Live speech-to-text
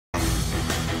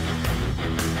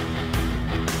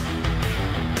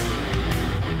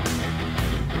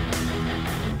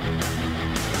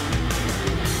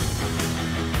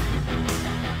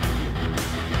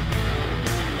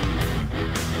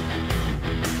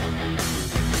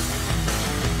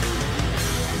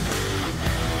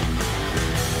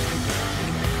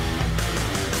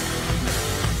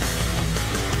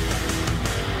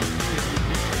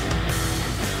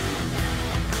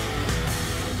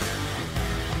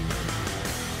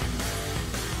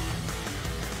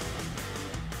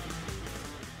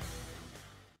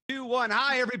one.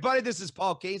 Hi, everybody. This is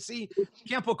Paul Casey,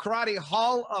 Kempo Karate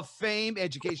Hall of Fame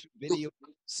education video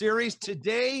series.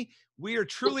 Today, we are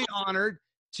truly honored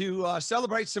to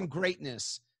celebrate some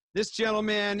greatness. This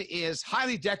gentleman is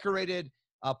highly decorated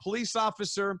police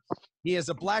officer. He is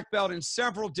a black belt in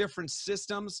several different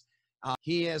systems.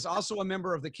 He is also a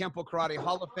member of the Kempo Karate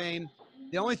Hall of Fame.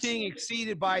 The only thing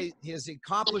exceeded by his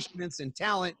accomplishments and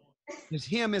talent is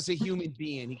him as a human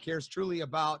being. He cares truly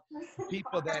about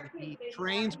people that he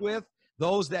trains with,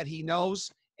 those that he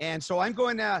knows. And so I'm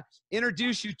going to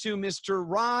introduce you to Mr.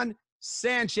 Ron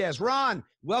Sanchez. Ron,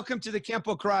 welcome to the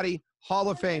Kempo Karate Hall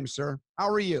of Fame, sir. How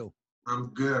are you? I'm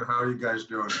good. How are you guys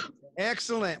doing?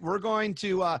 Excellent. We're going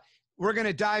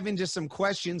to dive into some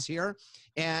questions here,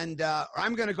 and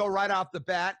I'm going to go right off the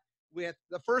bat with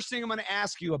the first thing I'm going to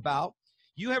ask you about.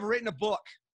 You have written a book.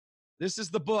 This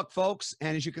is the book, folks,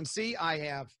 and as you can see, I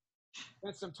have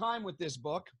spent some time with this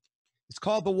book. It's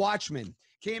called The Watchman.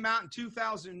 Came out in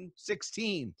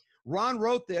 2016. Ron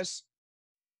wrote this,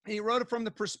 and he wrote it from the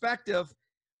perspective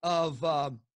of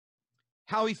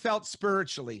how he felt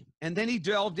spiritually. And then he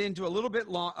delved into a little bit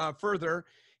further,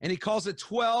 and he calls it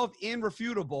 12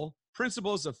 irrefutable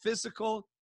principles of physical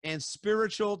and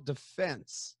spiritual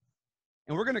defense.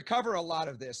 And we're going to cover a lot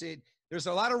of this. There's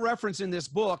a lot of reference in this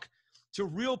book to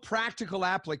real practical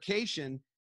application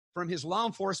from his law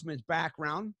enforcement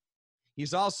background.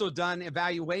 He's also done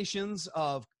evaluations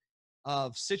of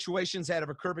situations that have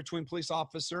occurred between police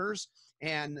officers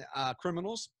and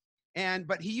criminals.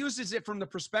 But he uses it from the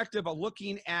perspective of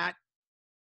looking at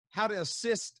how to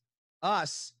assist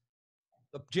us,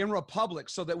 the general public,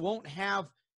 so that won't have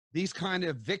these kind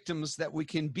of victims that we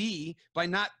can be by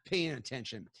not paying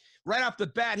attention. Right off the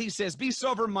bat, he says, be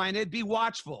sober-minded, be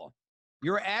watchful.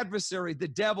 Your adversary, the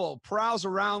devil, prowls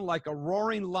around like a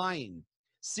roaring lion,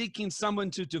 seeking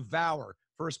someone to devour.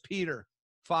 1 Peter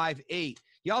 5:8.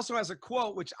 He also has a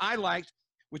quote, which I liked,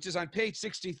 which is on page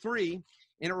 63,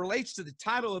 and it relates to the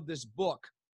title of this book.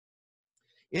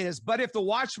 It is, but if the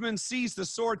watchman sees the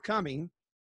sword coming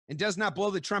and does not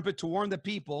blow the trumpet to warn the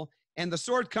people, and the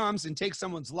sword comes and takes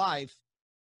someone's life,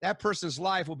 that person's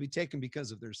life will be taken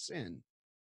because of their sin.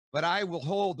 But I will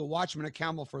hold the watchman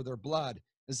accountable for their blood.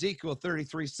 Ezekiel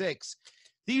 33:6.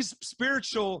 These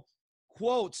spiritual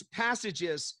quotes,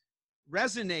 passages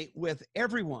resonate with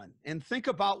everyone. And think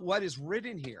about what is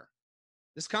written here.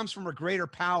 This comes from a greater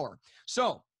power.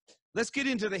 So let's get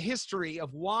into the history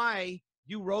of why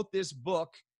you wrote this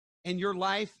book and your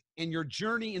life and your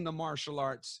journey in the martial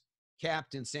arts,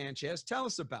 Captain Sanchez. Tell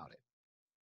us about it.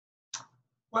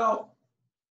 Well,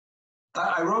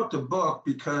 I wrote the book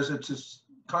because it's just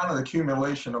kind of the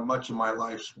accumulation of much of my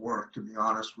life's work, to be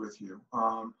honest with you.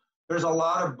 There's a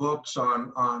lot of books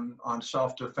on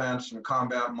self-defense and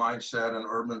combat mindset and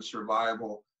urban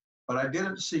survival, but I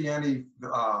didn't see any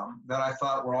that I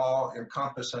thought were all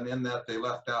encompassing, in that they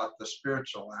left out the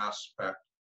spiritual aspect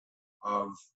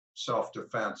of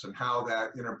self-defense and how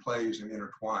that interplays and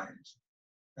intertwines.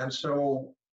 And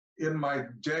so in my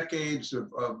decades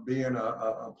of being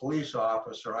a police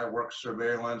officer, I worked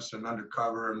surveillance and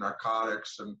undercover and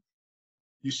narcotics, and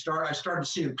I started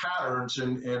seeing patterns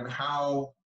in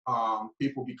how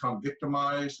people become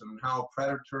victimized and how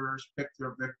predators pick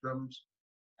their victims.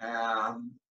 And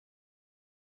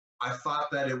I thought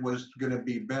that it was going to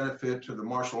be benefit to the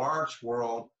martial arts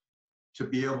world to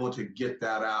be able to get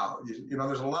that out. You know,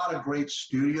 there's a lot of great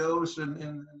studios in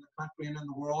the country and in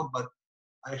the world, but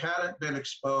I hadn't been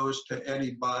exposed to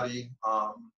anybody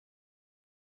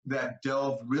that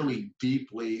delved really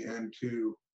deeply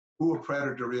into who a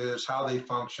predator is, how they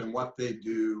function, what they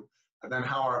do, and then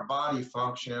how our body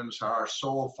functions, how our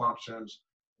soul functions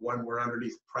when we're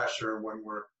underneath pressure, when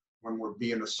we're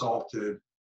being assaulted.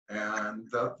 And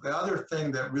the other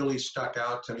thing that really stuck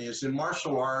out to me is in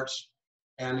martial arts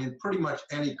and in pretty much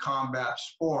any combat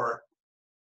sport,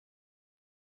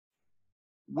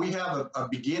 we have a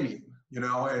beginning. You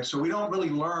know, and so we don't really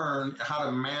learn how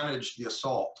to manage the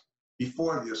assault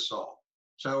before the assault.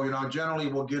 So, you know, generally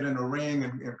we'll get in a ring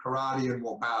in karate and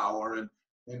we'll bow, or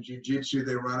in jiu-jitsu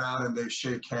they run out and they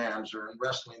shake hands, or in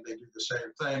wrestling they do the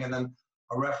same thing. And then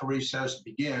a referee says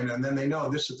begin, and then they know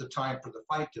this is the time for the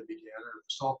fight to begin, or the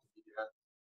assault to begin.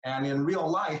 And in real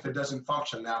life, it doesn't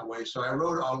function that way. So I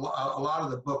wrote a lot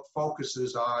of the book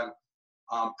focuses on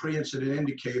pre-incident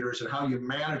indicators and how you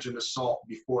manage an assault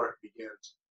before it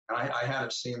begins. And I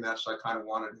hadn't seen that, so I kind of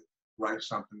wanted to write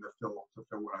something to fill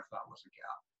what I thought was a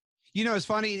gap. You know, it's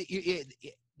funny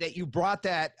that you brought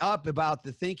that up about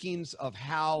the thinkings of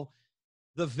how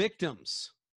the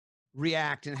victims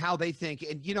react and how they think.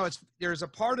 And, you know, there's a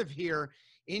part of here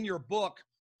in your book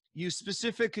you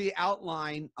specifically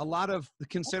outline a lot of the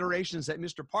considerations that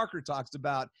Mr. Parker talks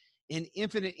about in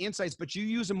Infinite Insights, but you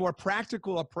use a more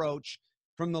practical approach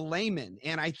from the layman.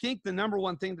 And I think the number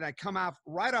one thing that I come out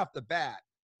right off the bat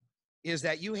is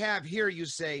that you have here, you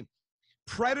say,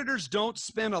 predators don't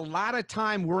spend a lot of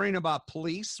time worrying about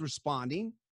police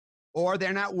responding, or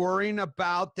they're not worrying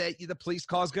about that the police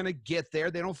call is going to get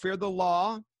there. They don't fear the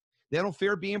law. They don't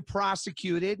fear being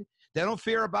prosecuted. They don't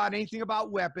fear about anything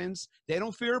about weapons. They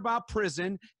don't fear about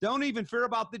prison. They don't even fear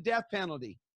about the death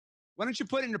penalty. Why don't you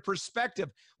put into perspective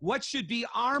what should be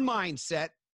our mindset?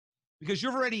 Because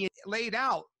you've already laid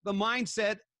out the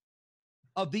mindset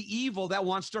of the evil that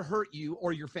wants to hurt you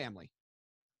or your family.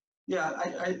 Yeah,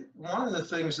 one of the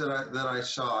things that I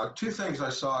saw, two things I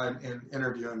saw in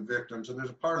interviewing victims, and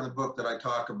there's a part of the book that I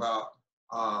talk about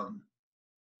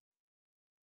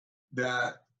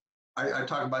that I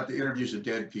talk about the interviews of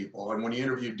dead people. And when you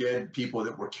interview dead people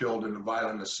that were killed in a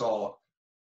violent assault,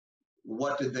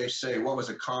 what did they say? What was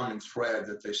a common thread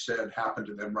that they said happened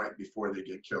to them right before they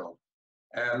get killed?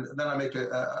 And then I make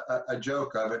a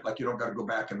joke of it, like you don't got to go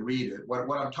back and read it.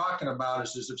 What I'm talking about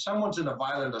is if someone's in a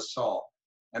violent assault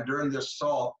and during the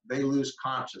assault, they lose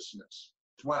consciousness,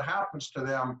 what happens to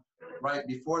them right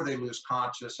before they lose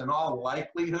consciousness, in all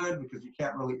likelihood, because you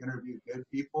can't really interview dead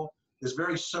people, is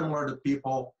very similar to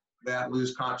people that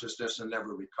lose consciousness and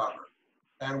never recover.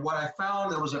 And what I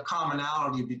found there was a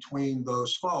commonality between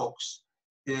those folks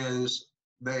is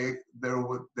they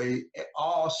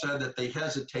all said that they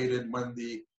hesitated when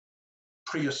the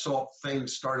pre-assault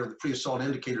things started, the pre-assault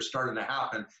indicators started to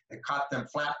happen. It caught them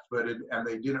flat-footed and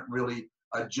they didn't really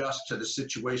adjust to the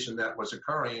situation that was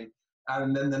occurring.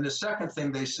 And then the second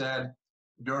thing they said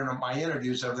during my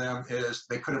interviews of them is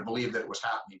they couldn't believe that it was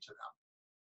happening to them.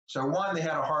 So one, they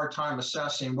had a hard time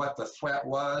assessing what the threat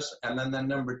was. And then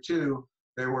number two,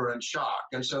 they were in shock.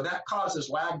 And so that causes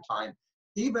lag time.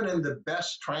 Even in the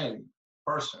best trained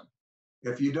person,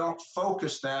 if you don't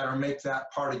focus that or make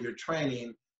that part of your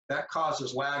training, that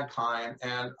causes lag time.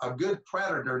 And a good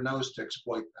predator knows to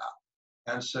exploit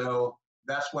that. And so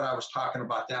that's what I was talking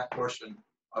about, that portion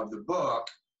of the book.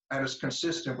 And it's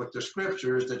consistent with the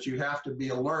scriptures that you have to be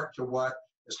alert to what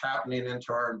is happening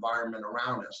into our environment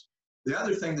around us. The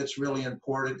other thing that's really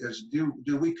important is do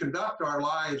we conduct our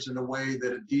lives in a way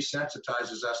that it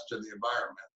desensitizes us to the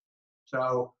environment?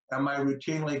 So am I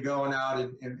routinely going out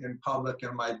in public?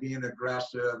 Am I being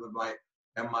aggressive?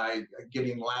 Am I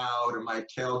getting loud? Am I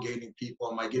tailgating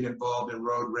people? Am I getting involved in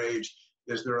road rage?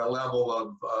 Is there a level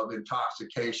of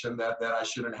intoxication that I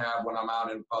shouldn't have when I'm out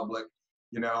in public?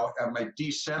 You know, am I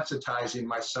desensitizing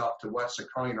myself to what's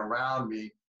occurring around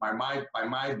me by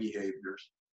my behaviors?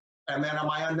 And then am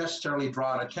I unnecessarily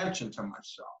drawing attention to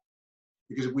myself?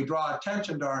 Because if we draw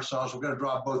attention to ourselves, we're going to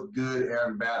draw both good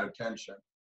and bad attention.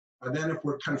 And then if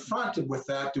we're confronted with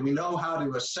that, do we know how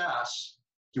to assess?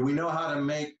 Do we know how to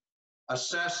make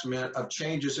assessment of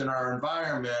changes in our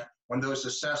environment when those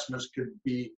assessments could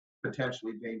be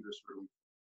potentially dangerous for you?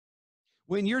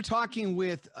 When you're talking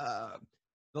with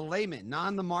the layman,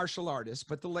 not the martial artist,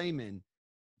 but the layman,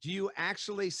 do you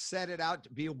actually set it out to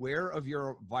be aware of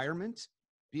your environment?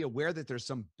 Be aware that there's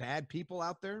some bad people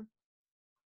out there?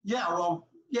 Yeah, well,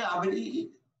 yeah, I mean,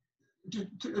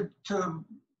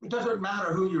 it doesn't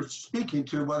matter who you're speaking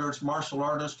to, whether it's martial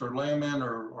artists or laymen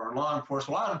or law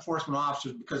enforcement. Law enforcement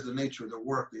officers, because of the nature of their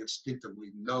work, they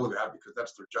instinctively know that because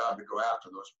that's their job to go after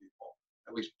those people,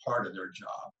 at least part of their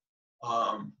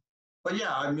job. But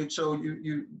yeah, I mean, so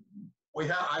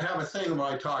I have a thing where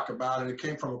I talk about, and it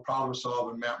came from a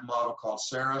problem-solving model called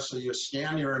SARA. So you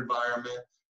scan your environment,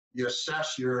 you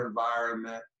assess your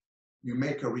environment, you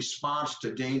make a response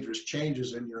to dangerous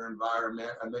changes in your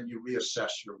environment, and then you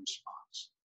reassess your response.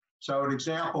 So an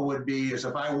example would be is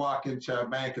if I walk into a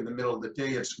bank in the middle of the day,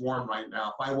 it's warm right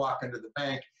now. If I walk into the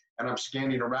bank and I'm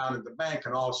standing around in the bank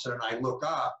and all of a sudden I look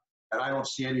up and I don't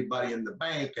see anybody in the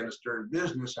bank and it's during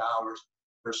business hours,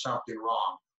 there's something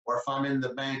wrong. Or if I'm in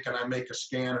the bank and I make a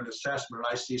scan and assessment and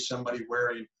I see somebody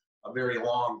wearing a very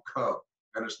long coat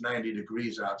and it's 90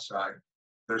 degrees outside,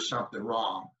 there's something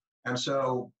wrong. And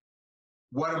so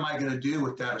what am I going to do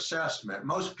with that assessment?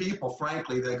 Most people,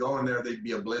 frankly, they go in there, they'd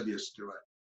be oblivious to it.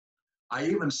 I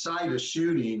even cite a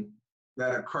shooting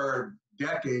that occurred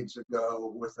decades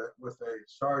ago with a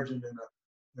sergeant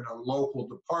in a local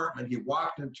department. He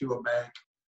walked into a bank,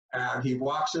 and he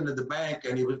walks into the bank,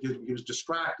 and he was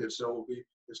distracted. So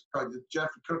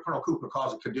Colonel Cooper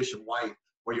calls it condition white,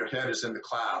 where your head is in the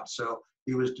clouds. So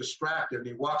he was distracted, and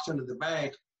he walks into the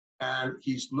bank, and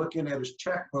he's looking at his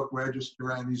checkbook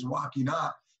register, and he's walking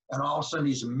up, and all of a sudden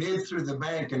he's mid through the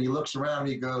bank, and he looks around, and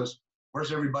he goes,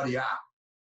 "Where's everybody at?"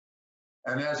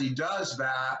 And as he does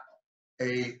that,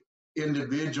 a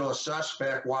individual, a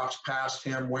suspect, walks past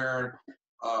him wearing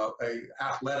a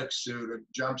athletic suit,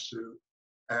 a jumpsuit,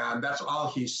 and that's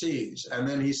all he sees. And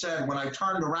then he said, when I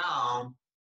turned around,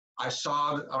 I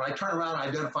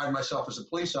identified myself as a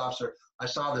police officer, I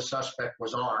saw the suspect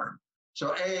was armed.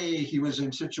 So he was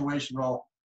in situational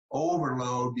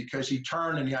overload because he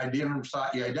turned and he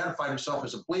identified himself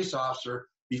as a police officer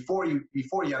before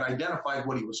he had identified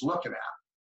what he was looking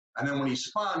at. And then when he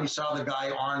spun, he saw the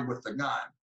guy armed with the gun.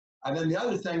 And then the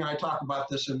other thing, I talk about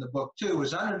this in the book too,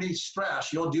 is underneath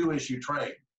stress, you'll do as you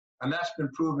train. And that's been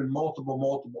proven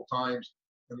multiple times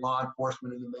in law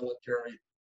enforcement, in the military.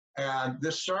 And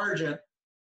this sergeant,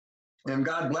 and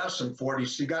God bless him for it,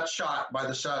 he got shot by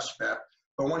the suspect.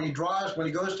 But when he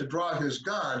goes to draw his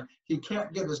gun, he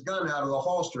can't get his gun out of the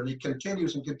holster, and he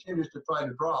continues to try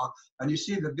to draw. And you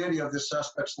see the video of this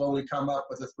suspect slowly come up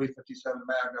with a .357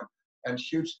 Magnum and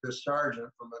shoots the sergeant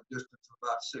from a distance of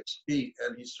about 6 feet,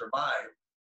 and he survived.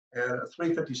 And a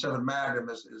 .357 Magnum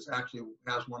actually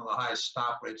has one of the highest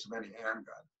stop rates of any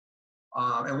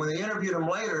handgun. And when they interviewed him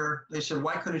later, they said,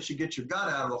 why couldn't you get your gun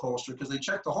out of the holster? Because they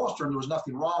checked the holster and there was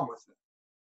nothing wrong with it.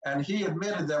 And he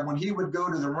admitted that when he would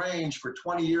go to the range for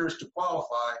 20 years to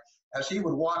qualify, as he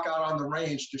would walk out on the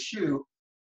range to shoot,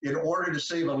 in order to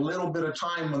save a little bit of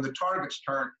time when the targets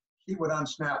turned, he would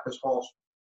unsnap his holster.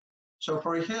 So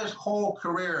for his whole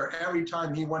career, every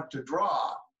time he went to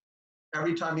draw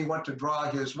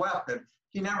his weapon,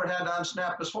 he never had to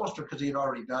unsnap his holster because he had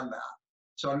already done that.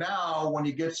 So now when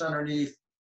he gets underneath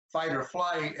fight or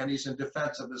flight and he's in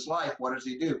defense of his life, what does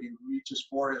he do? He reaches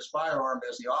for his firearm,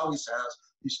 as he always has.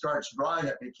 He starts drawing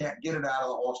it, but he can't get it out of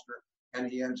the holster, and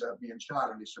he ends up being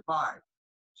shot, and he survived.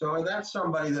 So and that's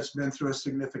somebody that's been through a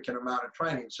significant amount of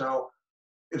training. So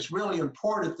it's really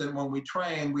important that when we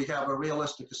train, we have a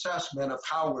realistic assessment of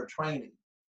how we're training.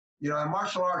 You know, in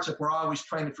martial arts, if we're always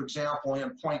training, for example,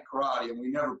 in point karate, and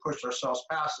we never push ourselves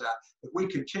past that, if we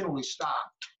continually stop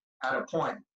at a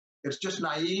point, it's just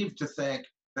naive to think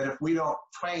that if we don't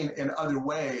train in other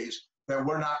ways, that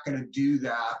we're not going to do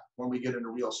that when we get in a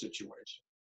real situation.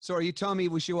 So are you telling me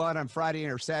we should go out on Friday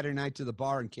or Saturday night to the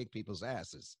bar and kick people's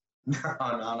asses? No,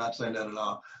 I'm not saying that at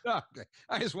all. Okay.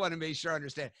 I just want to make sure I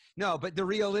understand. No, but the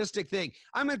realistic thing,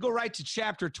 I'm going to go right to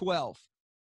chapter 12,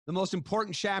 the most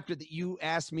important chapter that you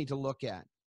asked me to look at.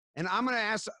 And I'm going to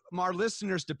ask our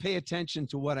listeners to pay attention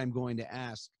to what I'm going to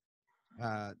ask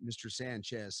Mr.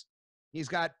 Sanchez. He's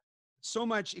got so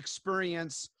much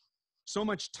experience, so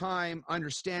much time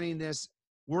understanding this,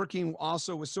 working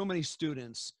also with so many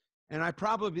students. And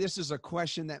this is a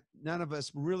question that none of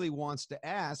us really wants to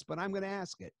ask, but I'm going to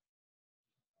ask it.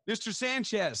 Mr.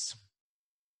 Sanchez,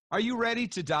 are you ready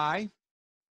to die?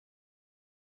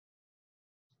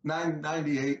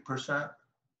 98%.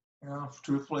 You know,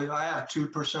 truthfully, I have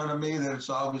 2% of me that it's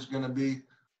always going to be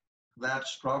that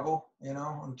struggle, you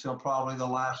know, until probably the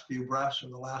last few breaths or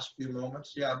the last few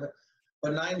moments. Yeah,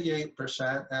 but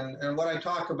 98%. And what I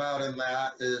talk about in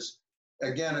that is,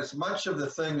 again, it's much of the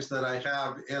things that I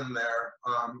have in there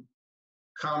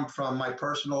come from my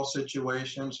personal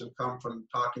situations and come from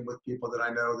talking with people that I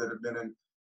know that have been in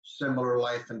similar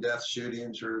life and death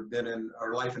shootings or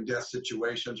life and death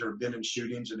situations or been in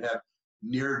shootings and have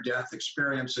near-death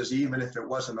experiences, even if it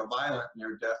wasn't a violent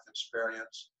near-death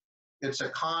experience. It's a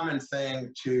common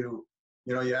thing to,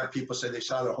 you know, you have people say they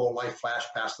saw their whole life flash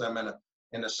past them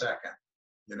in a second,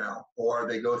 you know, or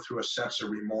they go through a sense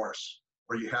of remorse,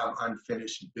 or you have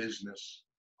unfinished business.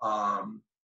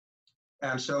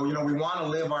 And so, you know, we want to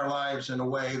live our lives in a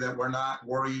way that we're not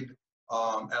worried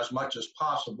as much as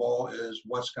possible is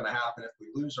what's going to happen if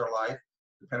we lose our life,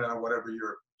 depending on whatever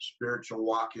your spiritual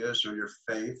walk is or your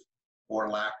faith or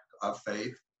lack of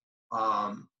faith.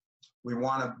 We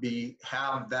want to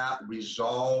have that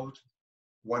resolved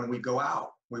when we go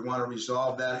out. We want to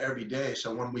resolve that every day.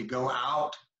 So when we go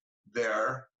out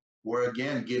there, we're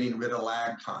again getting rid of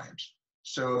lag times.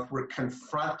 So if we're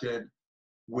confronted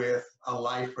with a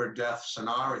life or death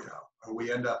scenario, or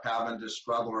we end up having to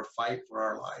struggle or fight for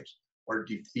our lives or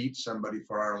defeat somebody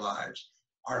for our lives,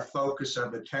 our focus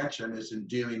of attention is in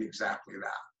doing exactly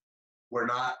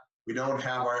that. We don't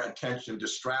have our attention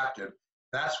distracted.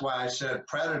 That's why I said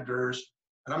predators,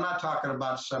 and I'm not talking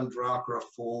about some drunk or a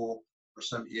fool or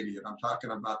some idiot. I'm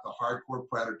talking about the hardcore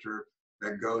predator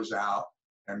that goes out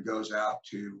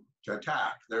to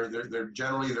attack. They're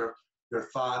generally their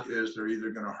thought is they're either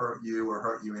going to hurt you or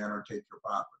hurt you in or take your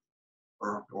property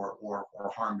or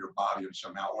harm your body and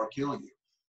somehow or kill you.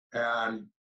 And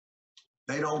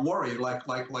they don't worry, like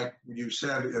you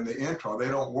said in the intro, they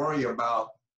don't worry about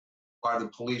are the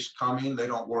police coming. They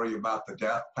don't worry about the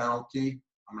death penalty.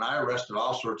 I mean, I arrested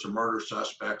all sorts of murder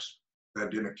suspects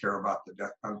that didn't care about the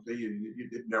death penalty.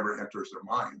 It never enters their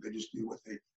mind. They just do what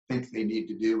they think they need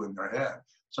to do in their head.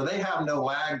 So they have no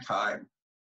lag time.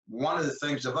 One of the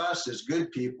things of us as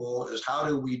good people is how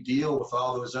do we deal with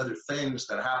all those other things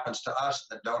that happens to us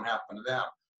that don't happen to them?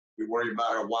 We worry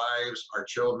about our wives, our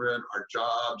children, our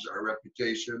jobs, our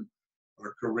reputation,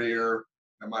 our career.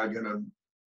 Am I going to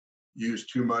use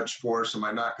too much force? Am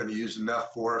I not going to use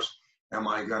enough force? Am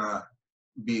I going to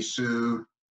be sued?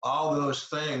 All those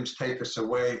things take us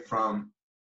away from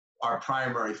our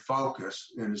primary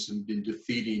focus in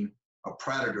defeating a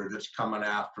predator that's coming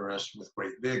after us with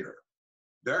great vigor.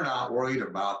 They're not worried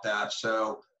about that.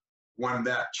 So when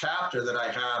that chapter that I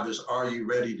have is Are You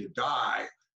Ready to Die?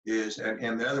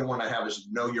 And the other one I have is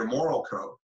Know Your Moral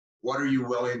Code. What are you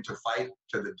willing to fight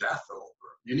to the death over?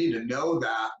 You need to know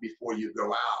that before you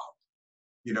go out.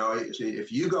 You know,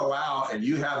 if you go out and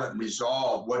you haven't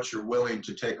resolved what you're willing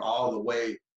to take all the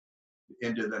way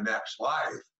into the next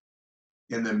life,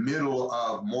 in the middle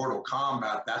of mortal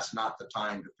combat, that's not the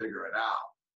time to figure it out.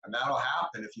 And that'll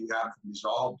happen if you haven't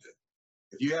resolved it.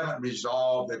 If you haven't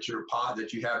resolved that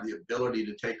that you have the ability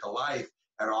to take a life,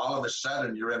 and all of a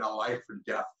sudden you're in a life or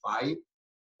death fight,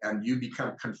 and you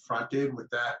become confronted with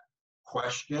that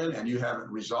question and you haven't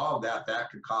resolved that, that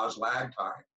could cause lag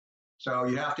time. So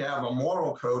you have to have a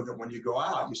moral code that when you go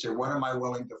out, you say, what am I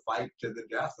willing to fight to the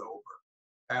death over?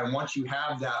 And once you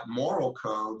have that moral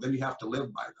code, then you have to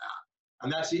live by that.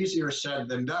 And that's easier said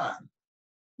than done.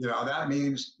 You know, that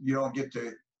means you don't get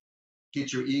to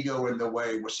get your ego in the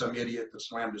way with some idiot that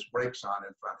slammed his brakes on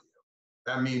in front of you.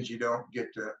 That means you don't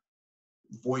get to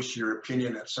voice your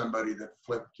opinion at somebody that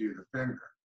flipped you the finger.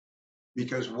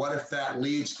 Because what if that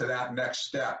leads to that next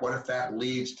step? What if that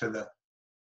leads to the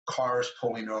cars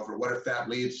pulling over? What if that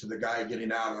leads to the guy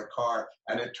getting out of the car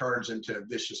and it turns into a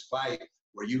vicious fight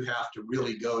where you have to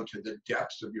really go to the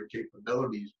depths of your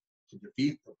capabilities to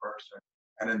defeat the person?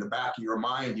 And in the back of your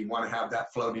mind, you want to have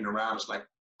that floating around. It's like,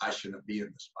 I shouldn't be in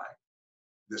this fight.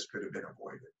 This could have been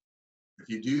avoided. If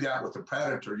you do that with a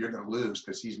predator, you're going to lose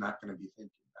because he's not going to be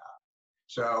thinking about it.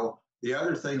 So the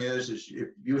other thing is if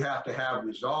you have to have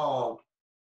resolved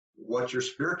what your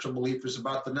spiritual belief is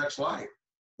about the next life.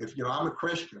 If, you know, I'm a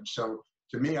Christian, so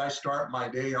to me, I start my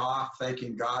day off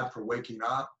thanking God for waking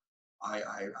up. I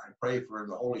pray for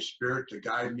the Holy Spirit to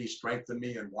guide me, strengthen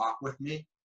me, and walk with me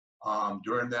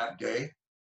during that day.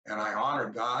 And I honor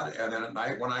God. And then at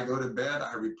night when I go to bed,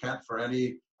 I repent for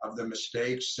any of the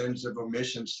mistakes, sins of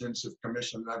omission, sins of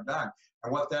commission that I've done.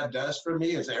 And what that does for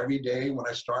me is every day when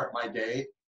I start my day,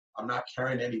 I'm not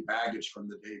carrying any baggage from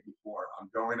the day before. I'm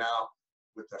going out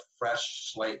with a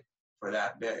fresh slate for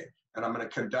that day. And I'm going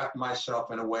to conduct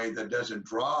myself in a way that doesn't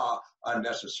draw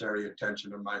unnecessary attention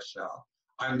to myself.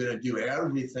 I'm going to do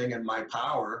everything in my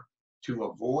power to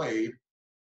avoid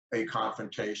a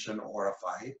confrontation or a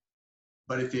fight.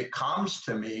 But if it comes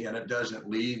to me and it doesn't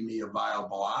leave me a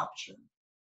viable option,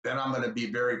 then I'm going to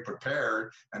be very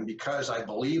prepared. And because I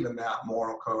believe in that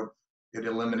moral code, it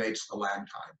eliminates the lag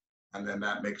time. And then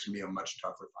that makes me a much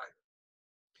tougher fighter.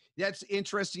 That's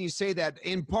interesting you say that.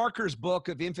 In Parker's book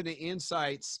of Infinite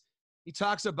Insights, he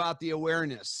talks about the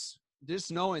awareness,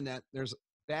 just knowing that there's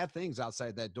bad things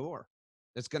outside that door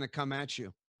that's going to come at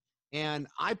you. And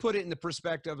I put it in the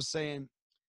perspective of saying,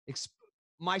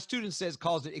 my student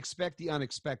calls it expect the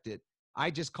unexpected. I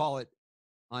just call it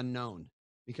unknown,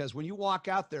 because when you walk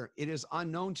out there, it is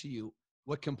unknown to you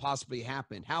what can possibly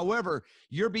happen. However,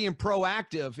 you're being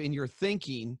proactive in your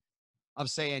thinking of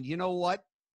saying, you know what?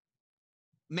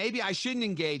 Maybe I shouldn't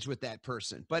engage with that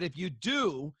person. But if you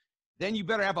do, then you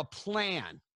better have a plan.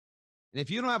 And if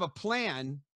you don't have a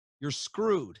plan, you're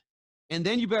screwed. And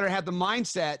then you better have the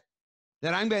mindset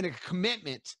that I'm going to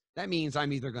commitment. That means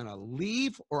I'm either going to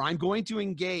leave or I'm going to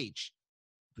engage.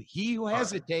 But he who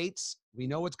hesitates, we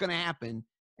know what's going to happen.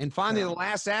 And finally, the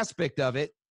last aspect of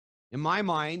it, in my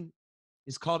mind,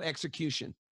 is called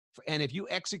execution. And if you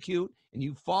execute and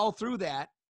you fall through that,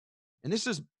 and this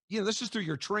is through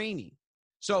your training.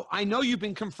 So I know you've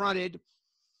been confronted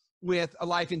with a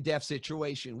life and death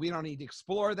situation. We don't need to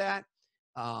explore that.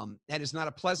 That is not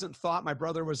a pleasant thought. My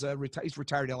brother was he's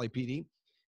retired LAPD.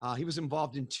 He was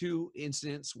involved in 2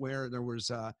 incidents where there was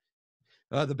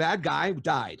the bad guy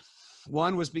died.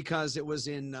 One was because it was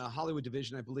in Hollywood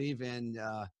Division, I believe, and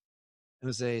it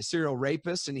was a serial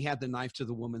rapist, and he had the knife to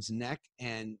the woman's neck,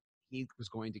 and he was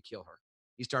going to kill her.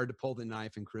 He started to pull the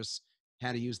knife, and Chris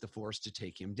had to use the force to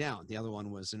take him down. The other one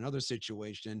was another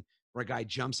situation where a guy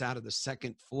jumps out of the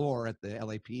 2nd floor at the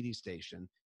LAPD station,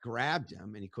 grabbed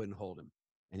him, and he couldn't hold him,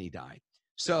 and he died.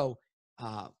 So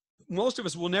most of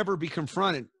us will never be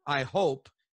confronted, I hope,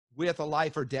 with a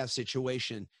life or death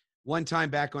situation. One time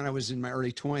back when I was in my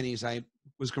early 20s, I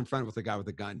was confronted with a guy with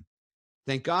a gun.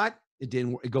 Thank God it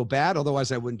didn't go bad.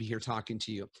 Otherwise, I wouldn't be here talking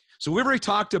to you. So we've already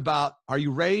talked about, are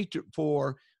you ready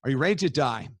to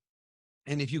die?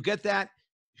 And if you get that,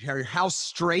 you have your house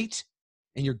straight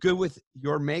and you're good with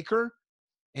your maker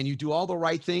and you do all the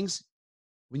right things,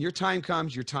 when your time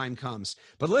comes, your time comes.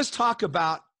 But let's talk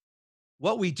about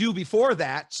what we do before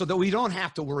that so that we don't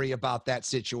have to worry about that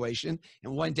situation.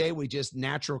 And one day we just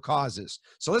natural causes.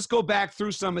 So let's go back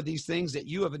through some of these things that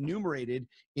you have enumerated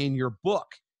in your book.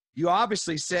 You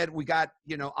obviously said we got,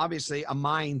 obviously a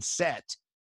mindset.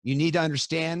 You need to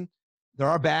understand there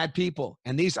are bad people.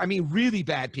 And these, I mean, really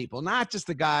bad people, not just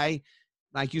the guy,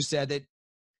 like you said,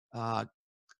 that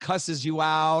cusses you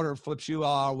out or flips you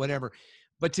out or whatever.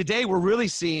 But today we're really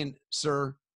seeing,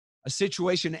 sir, a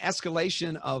situation,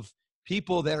 escalation of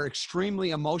people that are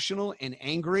extremely emotional and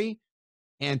angry,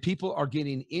 and people are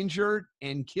getting injured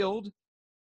and killed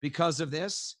because of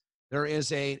this. There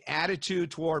is an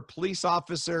attitude toward police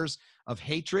officers of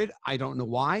hatred. I don't know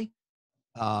why,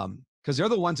 because they're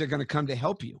the ones that are going to come to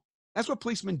help you. That's what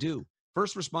policemen do.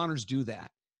 First responders do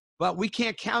that. But we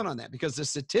can't count on that because the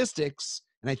statistics,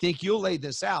 and I think you'll lay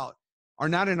this out, are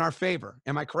not in our favor.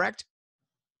 Am I correct?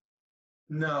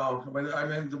 No. When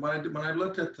I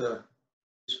looked at the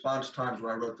response times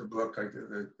when I wrote the book,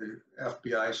 the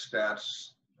FBI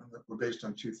stats that were based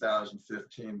on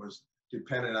 2015 was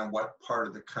depending on what part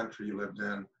of the country you lived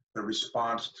in. The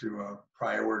response to a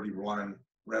priority one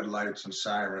red lights and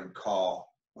siren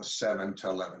call was 7 to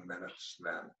 11 minutes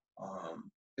then.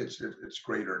 It's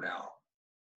greater now.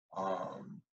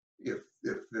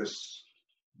 If this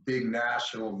big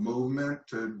national movement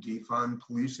to defund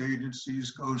police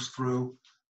agencies goes through,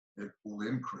 it will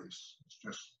increase. It's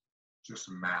just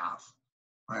math.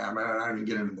 I mean, I don't even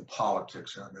get into the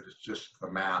politics of it. It's just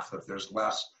the math. If there's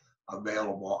less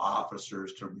available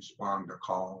officers to respond to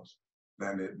calls,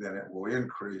 then it will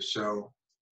increase. So,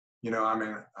 I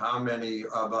mean, how many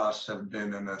of us have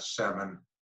been in a 7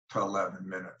 to 11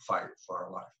 minute fight for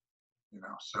our life?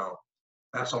 So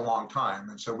that's a long time.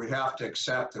 And so we have to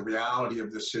accept the reality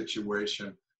of the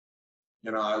situation.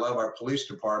 I love our police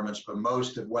departments, but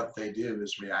most of what they do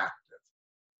is reactive.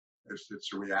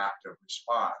 It's a reactive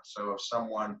response. So if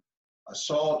someone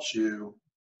assaults you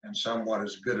and someone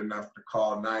is good enough to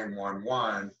call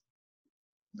 911,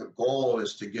 the goal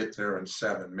is to get there in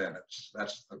 7 minutes.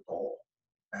 That's the goal.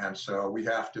 And so we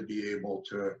have to be able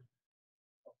to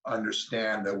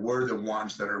understand that we're the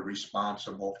ones that are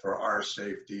responsible for our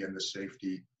safety and the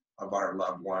safety of our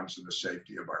loved ones and the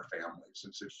safety of our families.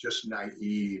 It's just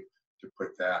naive to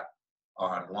put that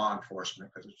on law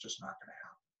enforcement because it's just not going to happen.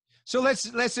 So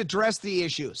let's address the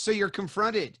issue. So you're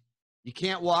confronted. You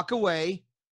can't walk away.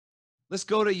 Let's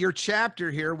go to your chapter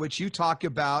here, which you talk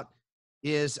about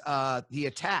is the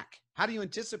attack. How do you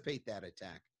anticipate that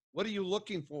attack? What are you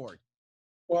looking for?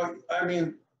 Well, I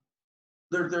mean,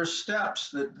 there's steps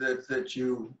that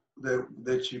you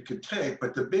could take,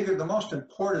 but the most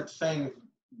important thing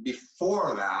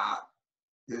before that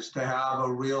is to have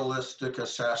a realistic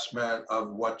assessment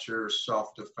of what your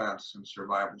self-defense and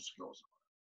survival skills are.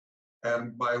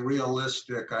 And by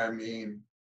realistic, I mean,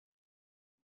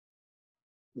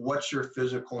 what's your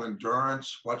physical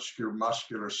endurance? What's your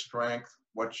muscular strength?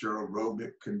 What's your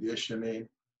aerobic conditioning?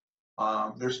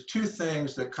 There's two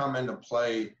things that come into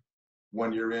play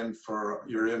when you're in fight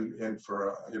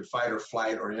or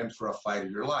flight or in for a fight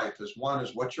of your life. One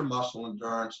is what's your muscle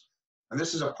endurance, and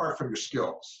this is apart from your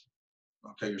skills.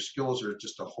 Okay, your skills are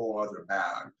just a whole other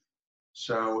bag.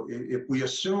 So if we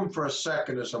assume for a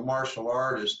second as a martial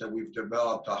artist that we've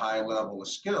developed a high level of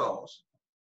skills,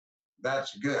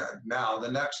 that's good. Now the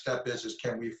next step is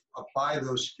can we apply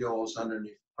those skills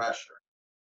underneath pressure?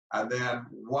 And then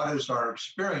what is our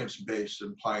experience base in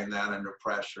applying that under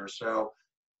pressure? So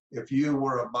if you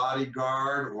were a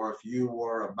bodyguard, or if you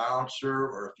were a bouncer,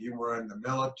 or if you were in the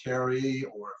military,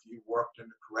 or if you worked in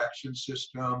the correction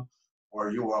system,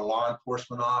 or you were a law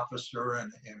enforcement officer in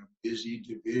a busy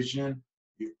division,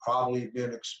 you've probably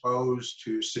been exposed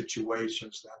to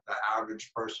situations that the average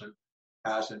person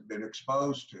hasn't been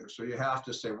exposed to. So you have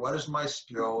to say, what is my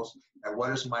skills and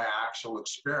what is my actual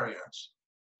experience?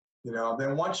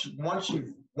 Then once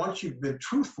you've been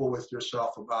truthful with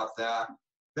yourself about that,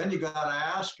 then you got to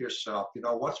ask yourself,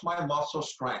 what's my muscle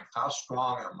strength? How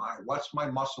strong am I? What's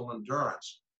my muscle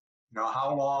endurance?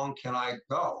 How long can I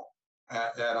go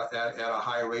at a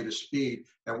high rate of speed?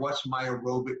 And what's my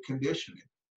aerobic conditioning?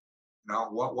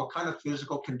 What kind of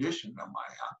physical condition am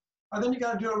I at? And then you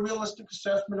got to do a realistic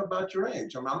assessment about your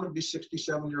age. I'm going to be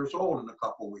 67 years old in a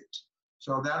couple of weeks.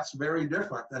 So that's very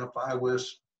different than if I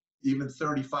was, even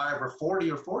 35 or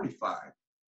 40 or 45.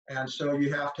 And so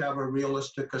you have to have a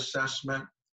realistic assessment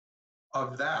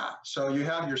of that. So you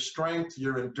have your strength,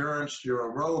 your endurance,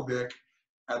 your aerobic,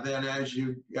 and then as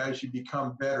you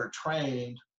become better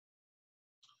trained,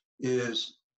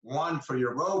 is one for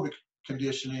your aerobic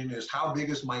conditioning is how big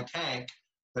is my tank?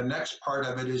 The next part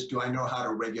of it is, do I know how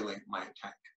to regulate my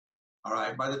tank? All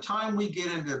right, by the time we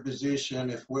get into a position,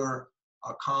 if we're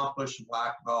accomplished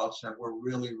black belts and we're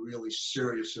really, really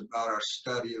serious about our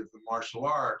study of the martial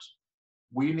arts,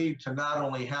 we need to not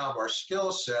only have our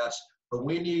skill sets, but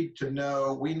we need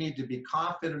to be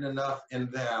confident enough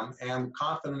in them and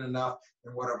confident enough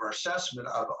in what our assessment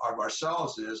of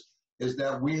ourselves is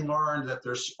that we learn that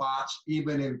there's spots,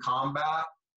 even in combat,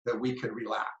 that we can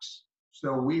relax.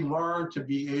 So we learn to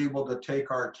be able to take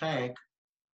our tank,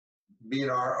 be it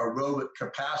our aerobic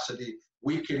capacity,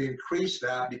 we can increase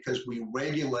that because we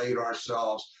regulate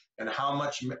ourselves and how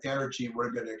much energy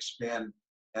we're going to expend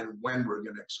and when we're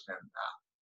going to expend that.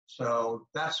 So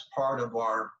that's part of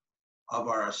our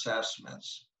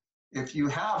assessments. If you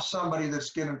have somebody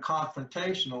that's getting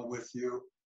confrontational with you,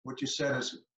 what you said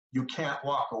is you can't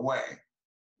walk away,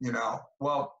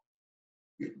 well,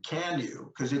 can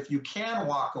you? Because if you can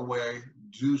walk away,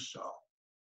 do so.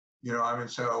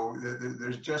 So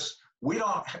there's just,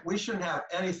 we shouldn't have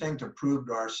anything to prove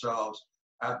to ourselves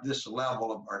at this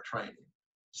level of our training.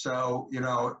 So,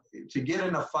 to get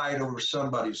in a fight over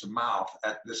somebody's mouth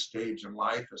at this stage in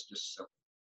life is just simple.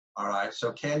 All right,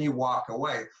 so can you walk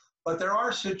away? But there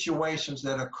are situations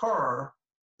that occur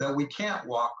that we can't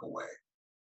walk away.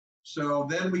 So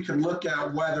then we can look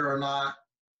at whether or not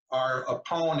our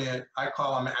opponent, I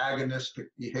call them agonistic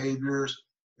behaviors.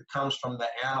 It comes from the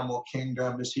animal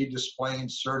kingdom. Is he displaying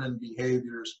certain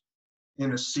behaviors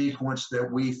in a sequence that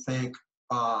we think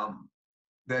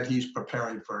that he's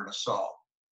preparing for an assault?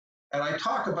 And I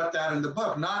talk about that in the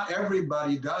book. Not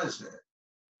everybody does it.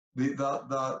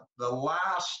 The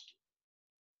last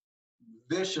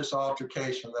vicious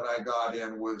altercation that I got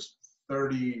in was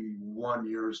 31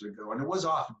 years ago, and it was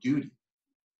off duty.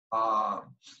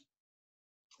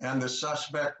 And the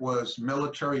suspect was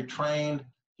military trained.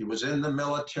 He was in the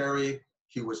military.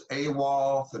 He was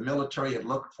AWOL. The military had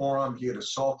looked for him. He had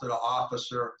assaulted an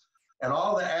officer. And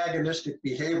all the agonistic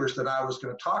behaviors that I was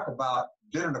going to talk about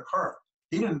didn't occur.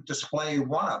 He didn't display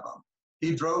one of them.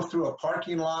 He drove through a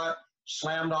parking lot,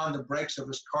 slammed on the brakes of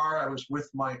his car. I was with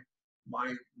my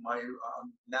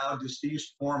now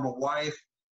deceased former wife.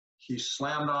 He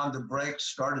slammed on the brakes,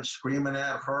 started screaming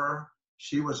at her.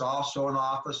 She was also an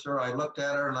officer. I looked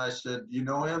at her and I said, "Do you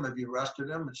know him? Have you arrested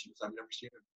him?" And she said, "I've never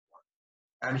seen him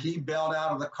before." And he bailed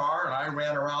out of the car, and I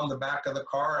ran around the back of the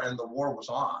car, and the war was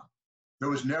on. There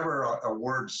was never a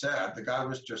word said. The guy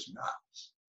was just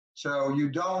nuts. So you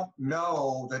don't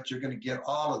know that you're going to get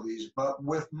all of these, but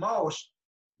with most,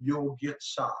 you'll get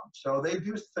some. So they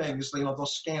do things, they'll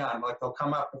scan, like they'll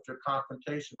come up if they're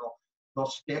confrontational,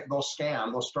 they'll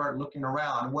scan, they'll start looking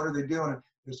around. And what are they doing?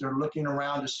 Is they're looking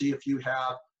around to see if you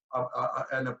have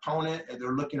an opponent, and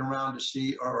they're looking around to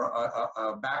see, or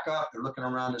a backup, they're looking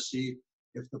around to see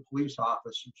if the police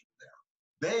officers are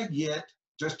there. They get,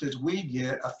 just as we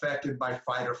get, affected by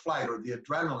fight or flight, or the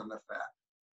adrenaline effect.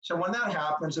 So when that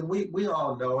happens, and we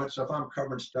all know it, so if I'm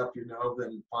covering stuff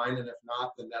then fine, and if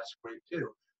not, then that's great too.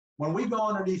 When we go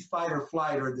underneath fight or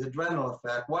flight, or the adrenaline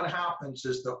effect, what happens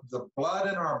is the blood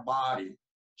in our body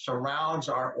surrounds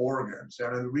our organs.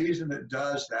 And the reason it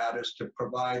does that is to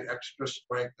provide extra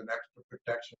strength and extra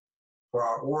protection for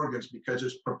our organs, because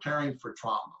it's preparing for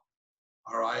trauma.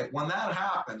 All right, when that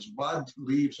happens, blood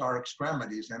leaves our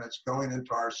extremities and it's going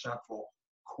into our central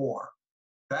core.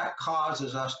 That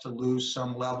causes us to lose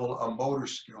some level of motor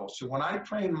skill. So when I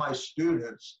train my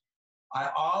students, I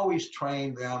always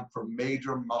train them for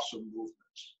major muscle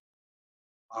movements.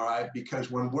 All right,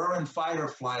 because when we're in fight or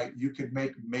flight, you can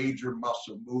make major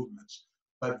muscle movements,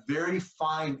 but very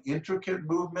fine, intricate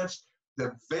movements,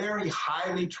 the very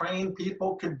highly trained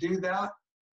people can do that,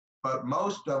 but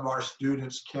most of our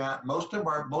students can't, most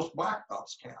black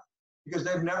belts can't, because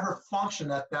they've never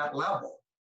functioned at that level.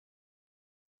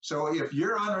 So if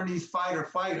you're underneath fight or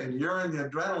flight and you're in the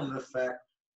adrenaline effect,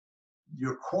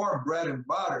 your core bread and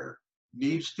butter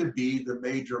needs to be the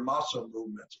major muscle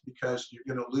movements, because you're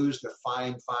going to lose the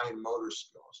fine motor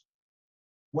skills.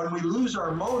 When we lose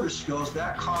our motor skills,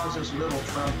 that causes little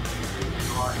tremors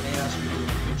in our hands.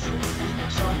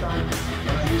 Sometimes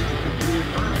when I used to compete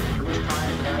in earth, there was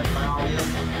times that I found in.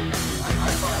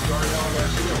 I thought Darnell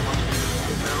Garcia once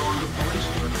was there on the police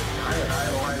force. I had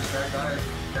idolized that guy as a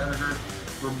competitor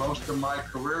for most of my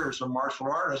career as a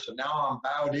martial artist, and now I'm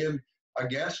bowed in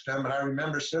against him. And I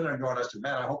remember sitting there going, I said,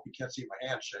 "Man, I hope you can't see my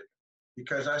hand shaking."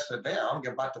 because I said, damn, I'm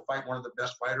about to fight one of the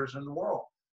best fighters in the world.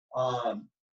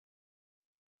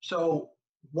 So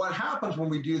what happens when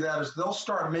we do that is they'll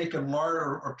start making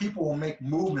larger, or people will make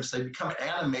movements. They become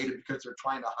animated because they're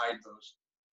trying to hide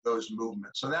those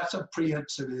movements. So that's a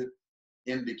pre-incident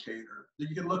indicator.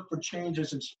 You can look for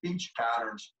changes in speech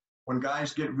patterns. When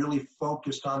guys get really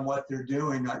focused on what they're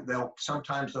doing,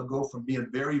 sometimes they'll go from being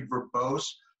very verbose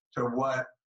to what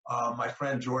my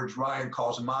friend George Ryan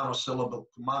calls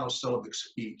monosyllabic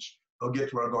speech. They'll get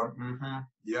to where they're going,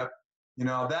 yep. You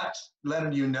know, that's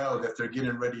letting you know that they're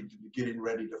getting ready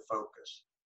to focus.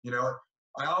 You know,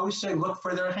 I always say look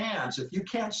for their hands. If you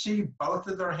can't see both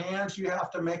of their hands, you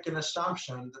have to make an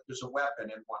assumption that there's a weapon in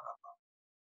one of them.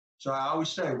 So I always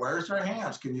say, where's their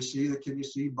hands? Can you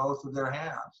see both of their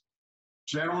hands?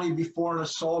 Generally, before an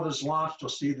assault is launched, you'll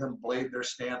see them blade their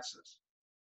stances.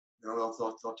 You know,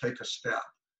 they'll take a step.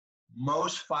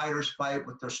 Most fighters fight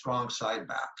with their strong side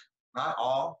back. Not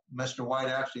all. Mr. White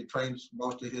actually trains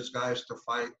most of his guys to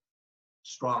fight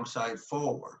strong side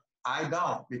forward. I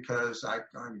don't, because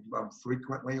I'm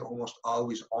frequently, almost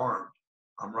always armed.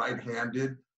 I'm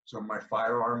right-handed, so my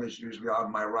firearm is usually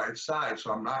on my right side.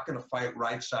 So I'm not going to fight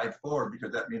right side forward,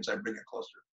 because that means I bring it closer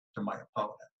to my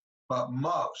opponent. But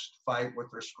most fight with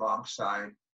their strong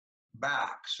side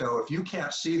back. So if you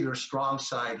can't see their strong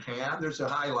side hand, there's a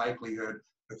high likelihood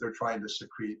that they're trying to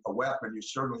secrete a weapon. You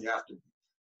certainly have to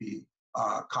be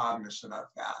cognizant of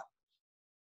that.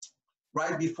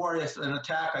 Right before an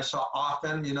attack, I saw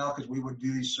often, you know, because we would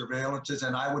do these surveillances,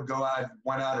 and I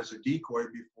went out as a decoy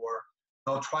before.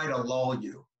 They'll try to lull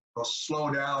you. They'll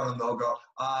slow down and they'll go,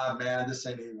 man, this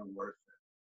ain't even worth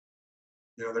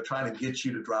it. You know, they're trying to get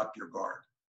you to drop your guard.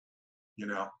 You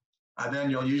know, and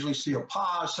then you'll usually see a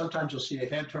pause. Sometimes you'll see a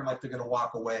head turn like they're going to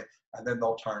walk away, and then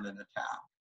they'll turn and attack.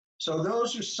 So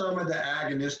those are some of the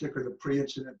agonistic or the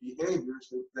pre-incident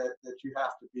behaviors that you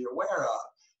have to be aware of.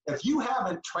 If you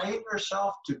haven't trained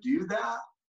yourself to do that,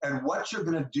 and what you're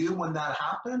going to do when that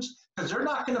happens, because they're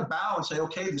not going to bow and say,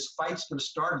 okay, this fight's going to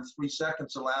start in 3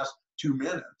 seconds and last 2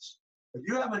 minutes. If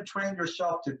you haven't trained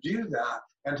yourself to do that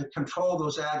and to control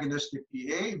those agonistic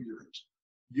behaviors,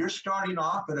 you're starting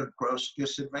off at a gross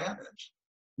disadvantage.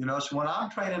 You know, so when I'm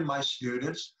training my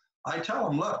students, I tell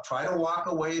them, look, try to walk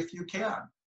away if you can.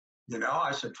 You know,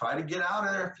 I said, try to get out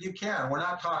of there if you can. We're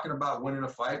not talking about winning a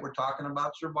fight. We're talking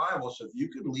about survival. So if you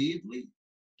could leave, leave.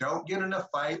 Don't get in a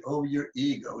fight over your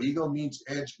ego. Ego means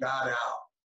edge God out.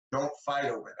 Don't fight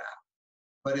over that.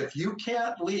 But if you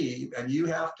can't leave and you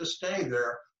have to stay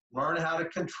there, learn how to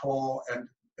control and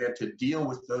to deal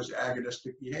with those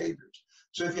agonistic behaviors.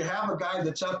 So if you have a guy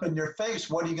that's up in your face,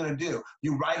 what are you going to do?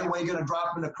 You right away going to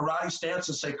drop him in a karate stance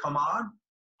and say, come on?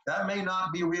 That may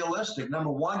not be realistic. Number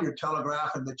one, you're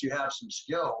telegraphing that you have some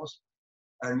skills.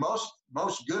 And most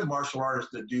good martial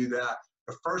artists that do that,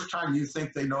 the first time you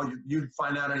think they know you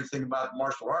find out anything about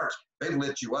martial arts, they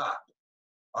lit you up.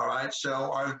 All right?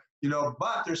 So, you know,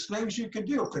 but there's things you can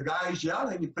do. If the guy is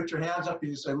yelling, you put your hands up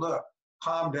and you say, look,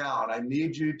 calm down. I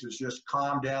need you to just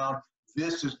calm down.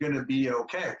 This is going to be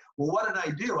okay. Well, what did I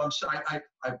do? I'm sorry.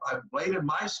 I bladed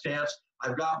my stance.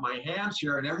 I've got my hands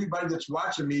here, and everybody that's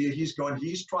watching me, he's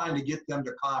trying to get them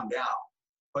to calm down.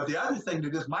 But the other thing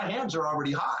that is, my hands are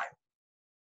already high.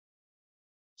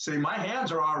 See, my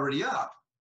hands are already up.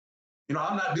 You know,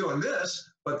 I'm not doing this,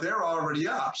 but they're already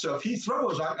up. So if he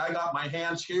throws, I got my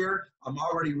hands here. I'm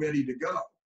already ready to go.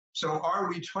 So are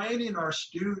we training our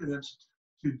students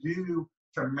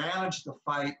to manage the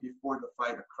fight before the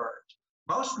fight occurs?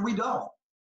 Most we don't.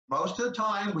 Most of the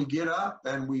time we get up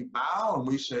and we bow and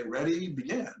we say, ready,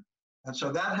 begin. And so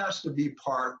that has to be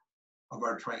part of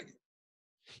our training.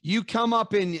 You come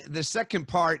up in the second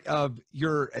part of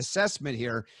your assessment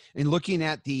here in looking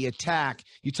at the attack.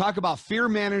 You talk about fear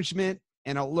management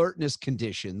and alertness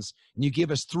conditions, and you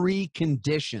give us 3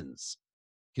 conditions.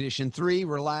 Condition 3,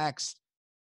 relaxed.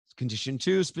 Condition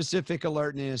 2, specific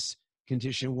alertness.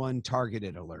 Condition 1,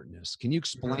 targeted alertness. Can you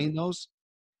explain those?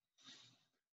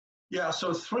 Yeah,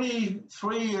 so 3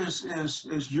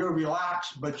 is you're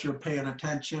relaxed, but you're paying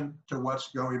attention to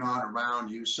what's going on around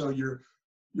you. So you're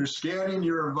scanning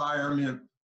your environment,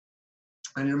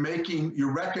 and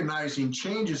you're recognizing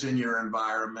changes in your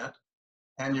environment,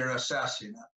 and you're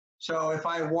assessing it. So if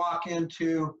I walk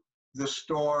into the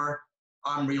store,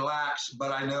 I'm relaxed,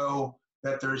 but I know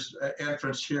that there's an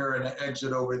entrance here and an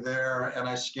exit over there, and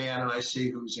I scan and I see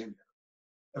who's in there.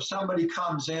 If somebody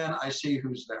comes in, I see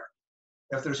who's there.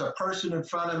 If there's a person in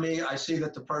front of me, I see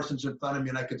that the person's in front of me,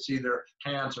 and I can see their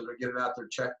hands, or they're getting out their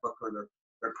checkbook or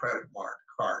their credit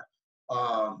card.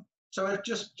 So it's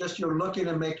just you're looking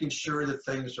and making sure that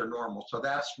things are normal. So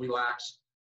that's relaxed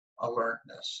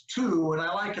alertness. 2, and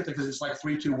I like it because it's like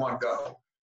 3, 2, 1, go.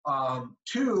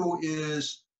 2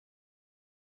 is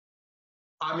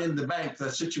I'm in the bank,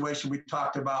 the situation we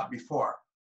talked about before.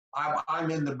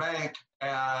 I'm in the bank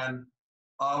and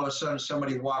all of a sudden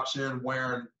somebody walks in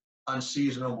wearing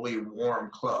unseasonably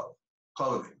warm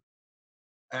clothing.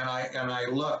 And I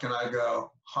look and I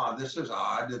go, huh, this is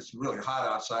odd. It's really hot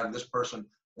outside and this person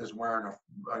is wearing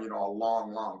a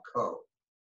long coat.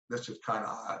 This is kind of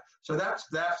odd. So that's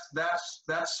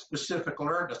specific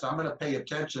alertness. I'm going to pay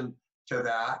attention to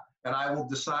that and I will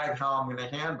decide how I'm going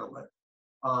to handle it.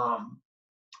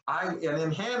 And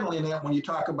in handling it, when you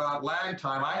talk about lag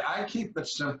time, I keep it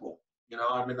simple.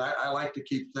 I like to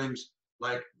keep things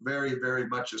like very, very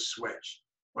much a switch.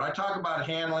 When I talk about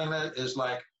handling it is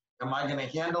like, am I going to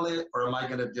handle it or am I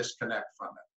going to disconnect from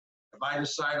it? If I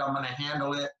decide I'm going to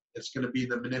handle it, it's going to be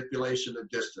the manipulation of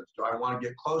distance. Do I want to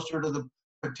get closer to the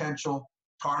potential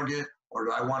target or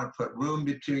do I want to put room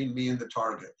between me and the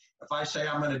target? If I say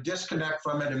I'm going to disconnect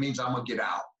from it, it means I'm going to get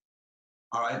out.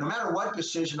 All right, no matter what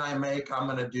decision I make, I'm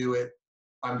going to do it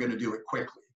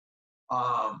quickly.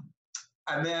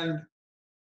 And then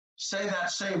say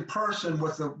that same person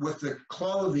with the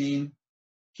clothing,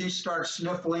 he starts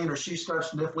sniffling or she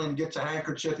starts sniffling, gets a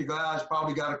handkerchief, you go, it's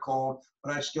probably got a cold,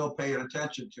 but I still pay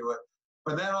attention to it.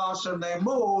 But then all of a sudden they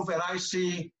move and I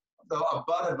see a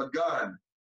butt of a gun.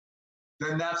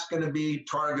 Then that's going to be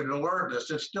targeted alertness.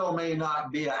 It still may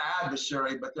not be an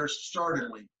adversary, but they're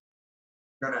certainly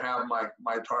going to have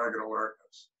my target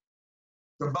alertness.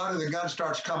 The butt of the gun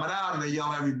starts coming out and they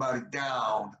yell everybody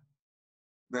down.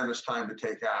 Then it's time to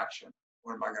take action.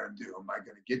 What am I going to do? Am I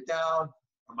going to get down?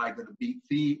 Am I going to beat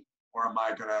feet? Or am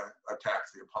I going to attack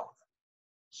the opponent?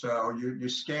 So you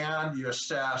scan, you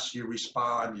assess, you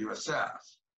respond, you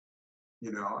assess.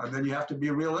 And then you have to be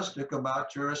realistic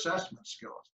about your assessment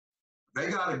skills. If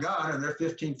they got a gun and they're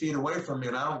 15 feet away from me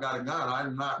and I don't got a gun,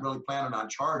 I'm not really planning on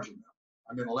charging them.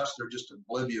 I mean, unless they're just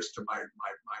oblivious to my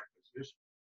position.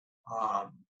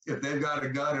 If they've got a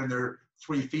gun and they're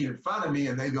 3 feet in front of me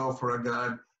and they go for a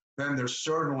gun, then there's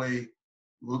certainly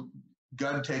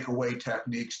gun takeaway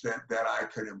techniques that I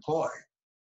could employ.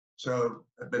 So,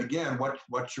 but again,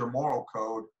 what's your moral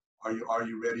code? Are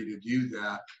you ready to do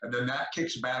that? And then that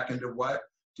kicks back into what?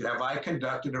 Have I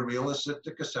conducted a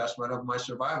realistic assessment of my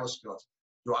survival skills?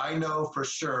 Do I know for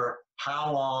sure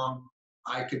how long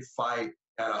I could fight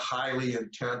at a highly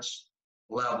intense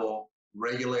level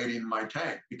regulating my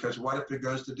tank? Because what if it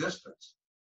goes to distance?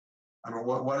 I mean,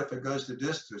 what if it goes to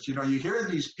distance? You hear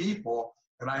these people,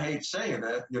 and I hate saying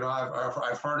it,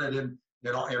 I've heard it in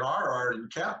our art in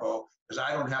Capo, is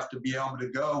I don't have to be able to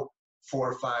go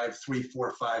 3,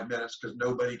 4, 5 minutes because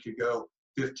nobody could go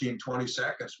 15, 20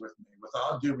 seconds with me. With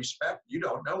all due respect, you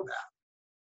don't know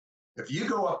that. If you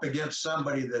go up against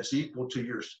somebody that's equal to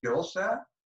your skill set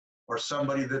or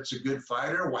somebody that's a good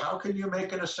fighter, well, how can you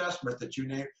make an assessment that you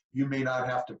may not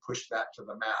have to push that to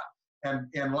the mat?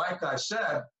 And like I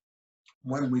said,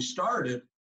 when we started,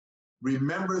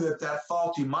 remember that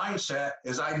faulty mindset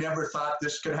is I never thought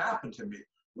this could happen to me.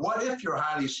 What if you're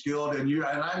highly skilled and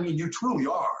I mean you truly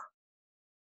are,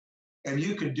 and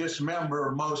you could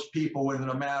dismember most people within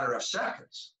a matter of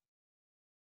seconds,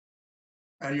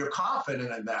 and you're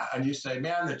confident in that, and you say,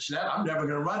 man, I'm never going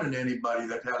to run into anybody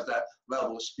that has that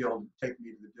level of skill to take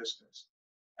me to the distance.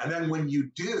 And then when you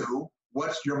do,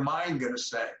 what's your mind going to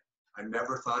say? I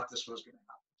never thought this was going to happen.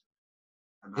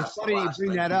 And it's funny you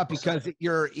bring that up because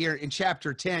you're in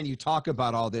chapter 10, you talk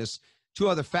about all this. 2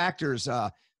 other factors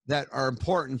that are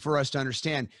important for us to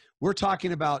understand. We're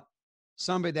talking about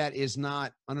somebody that is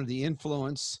not under the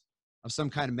influence of some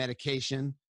kind of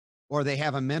medication, or they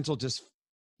have a mental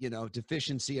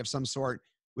deficiency of some sort,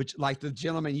 which like the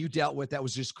gentleman you dealt with, that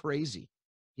was just crazy.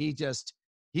 He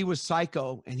was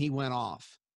psycho and he went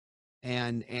off.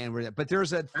 But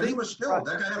there's a thing. And he was skilled.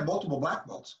 That guy had multiple black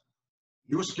belts.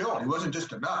 He was skilled. He wasn't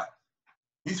just a nut.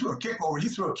 He threw a kick over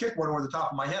the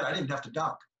top of my head. I didn't have to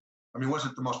dunk. I mean, it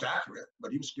wasn't the most accurate,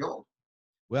 but he was skilled.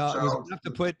 Well, it was enough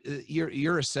to put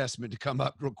your assessment to come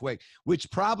up real quick,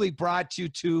 which probably brought you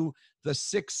to the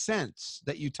 6th sense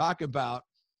that you talk about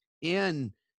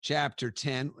in chapter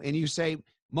 10. And you say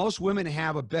most women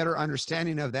have a better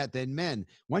understanding of that than men.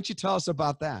 Why don't you tell us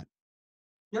about that?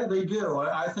 Yeah, they do.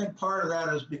 I think part of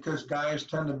that is because guys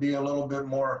tend to be a little bit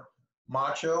more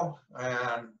macho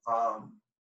and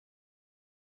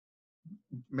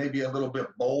maybe a little bit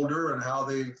bolder in how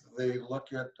they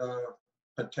look at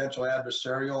potential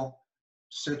adversarial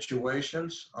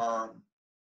situations.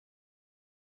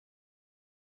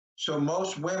 So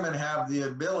most women have the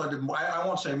ability, I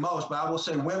won't say most, but I will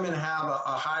say women have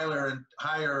a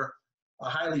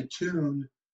highly tuned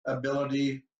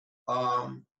ability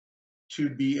to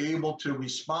be able to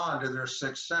respond to their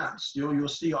sixth sense. You'll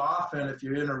see often if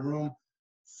you're in a room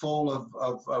full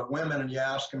of women and you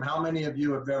ask them, how many of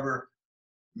you have ever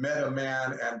met a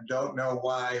man and don't know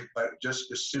why, but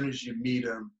just as soon as you meet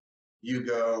him, you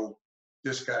go,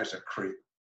 this guy's a creep.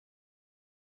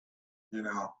 You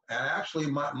know, and actually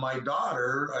my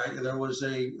daughter, there was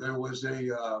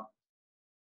an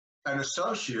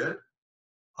associate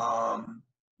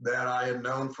that I had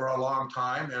known for a long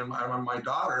time, and my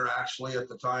daughter actually at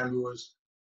the time, who was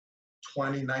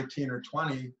 19 or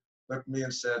 20, looked at me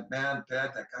and said, man,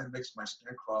 Dad, that guy makes my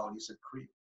skin crawl, he's a creep.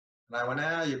 And I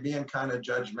went, you're being kind of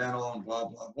judgmental and blah,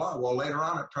 blah, blah. Well, later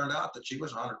on, it turned out that she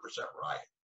was 100% right.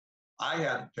 I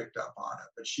hadn't picked up on it,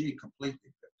 but she completely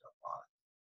picked up on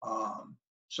it.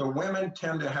 So women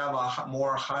tend to have a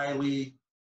more highly,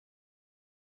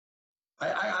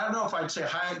 I don't know if I'd say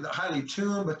highly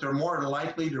tuned, but they're more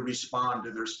likely to respond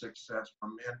to their sixth sense.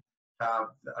 From men have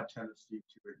a tendency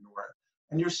to ignore it.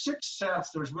 And your sixth sense,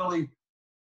 there's really,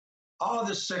 all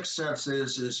the sixth sense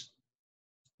is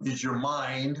your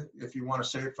mind, if you want to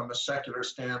say it from a secular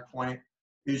standpoint,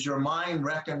 is your mind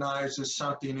recognizes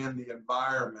something in the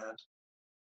environment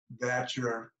that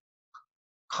your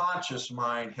conscious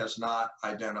mind has not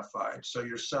identified. So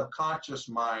your subconscious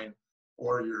mind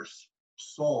or your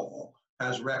soul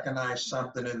has recognized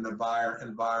something in the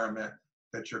environment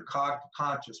that your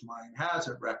conscious mind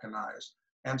hasn't recognized.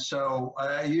 And so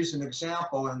I use an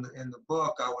example in the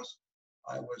book. I was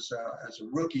as a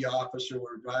rookie officer, we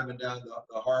were driving down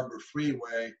the Harbor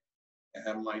Freeway,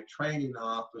 and my training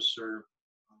officer,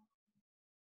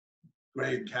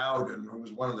 Greg Cowden, who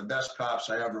was one of the best cops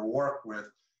I ever worked with,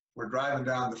 we're driving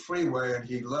down the freeway, and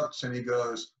he looks and he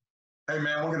goes, hey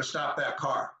man, we're going to stop that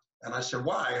car. And I said,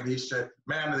 why? And he said,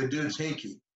 man, the dude's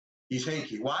hinky. He's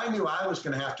hinky. Well, I knew I was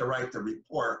going to have to write the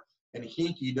report, and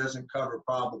hinky doesn't cover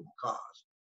probable cause.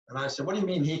 And I said, what do you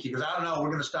mean hinky? He goes, I don't know, we're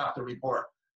going to stop the report.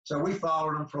 So we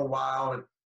followed him for a while, and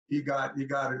he got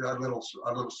a little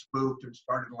spooked and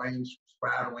started lanes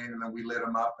straddling, and then we lit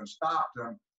him up and stopped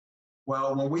him.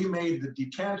 Well, when we made the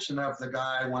detention of the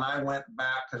guy, when I went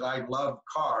back, because I love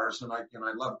cars and I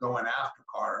love going after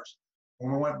cars.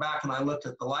 When we went back and I looked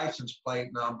at the license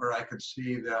plate number, I could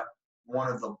see that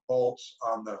one of the bolts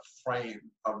on the frame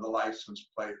of the license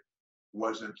plate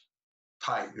wasn't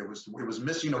tight. It was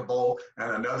missing a bolt,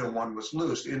 and another one was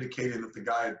loose, indicating that the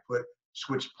guy had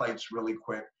switched plates really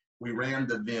quick. We ran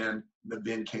the VIN. The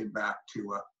VIN came back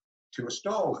to a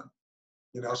stolen.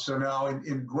 You know, so now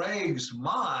in Greg's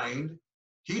mind,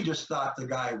 he just thought the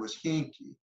guy was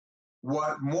hinky.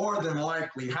 What more than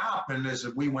likely happened is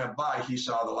that we went by, he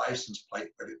saw the license plate,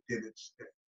 but it didn't stick.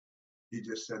 He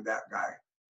just said that guy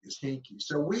is hinky.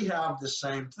 So we have the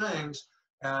same things.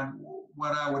 And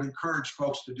what I would encourage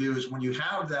folks to do is when you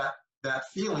have that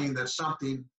feeling that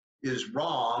something is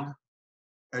wrong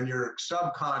and your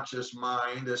subconscious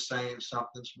mind is saying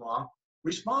something's wrong,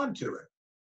 respond to it.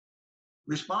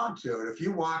 Respond to it. If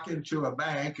you walk into a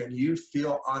bank and you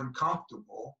feel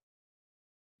uncomfortable,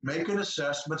 make an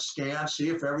assessment, scan, see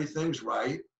if everything's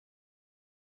right.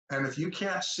 And if you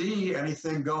can't see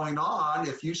anything going on,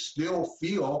 if you still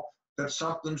feel that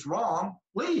something's wrong,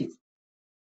 leave.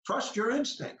 Trust your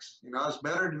instincts. You know, it's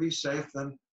better to be safe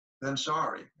than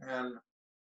sorry. And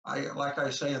like I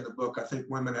say in the book, I think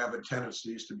women have a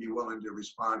tendency to be willing to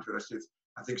respond to us.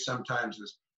 I think sometimes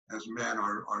as men,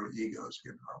 our egos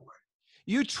get in our way.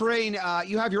 You train,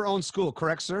 you have your own school,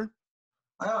 correct, sir?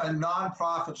 I have a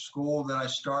nonprofit school that I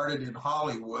started in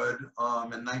Hollywood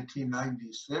in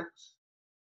 1996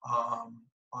 on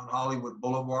Hollywood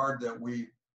Boulevard, that we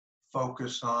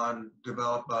focus on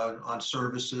on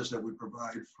services that we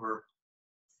provide for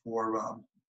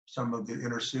some of the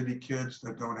inner city kids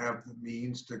that don't have the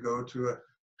means to go to a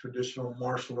traditional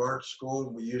martial arts school.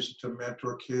 And we use it to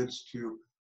mentor kids to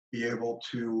be able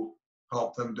to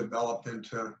help them develop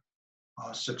into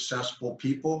successful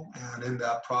people. And in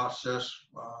that process,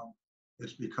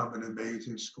 it's become an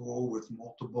amazing school with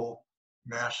multiple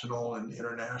national and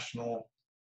international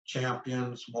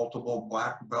champions, multiple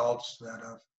black belts that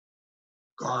have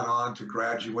gone on to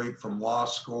graduate from law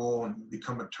school and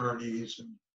become attorneys and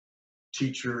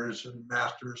teachers and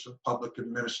masters of public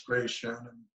administration.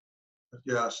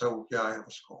 And I have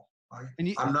a school.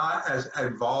 I'm not as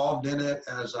involved in it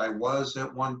as I was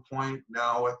at one point.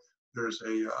 Now there's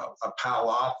a PAL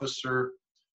officer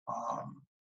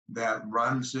that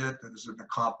runs it, that is an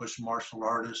accomplished martial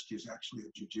artist. He's actually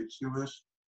a jiu-jitsuist.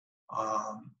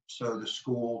 So the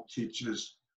school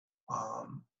teaches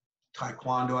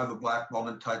Taekwondo. I have a black belt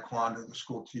in Taekwondo. The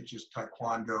school teaches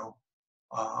Taekwondo,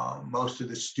 Most of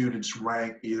the students'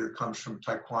 rank either comes from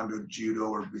Taekwondo, Judo,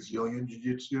 or Brazilian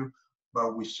Jiu-Jitsu,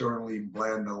 but we certainly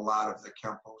blend a lot of the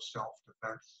Kempo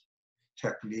self-defense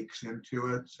techniques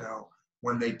into it. So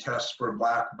when they test for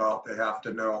black belt, they have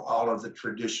to know all of the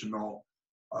traditional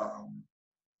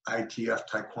ITF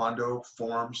Taekwondo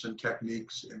forms and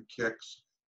techniques and kicks.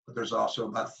 But there's also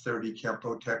about 30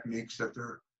 Kempo techniques that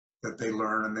they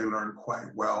learn, and they learn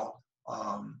quite well.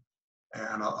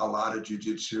 And a lot of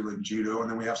Jiu-Jitsu and Judo. And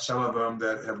then we have some of them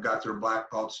that have got their black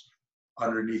belts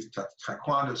underneath the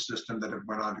Taekwondo system that have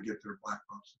went on to get their black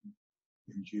belts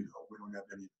in Judo. We don't have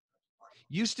any.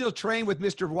 You still train with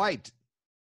Mr. White?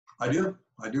 I do.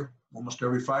 Almost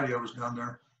every Friday I was down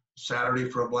there. Saturday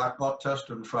for a black belt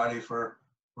test and Friday for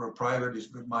a private. He's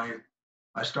been I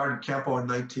started Kempo in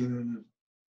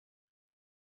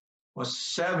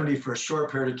 1970 for a short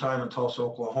period of time in Tulsa,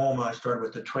 Oklahoma. I started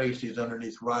with the Tracy's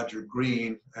underneath Roger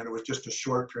Green, and it was just a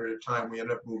short period of time. We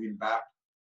ended up moving back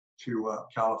to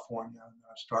California. And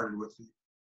I started with the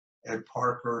Ed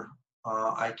Parker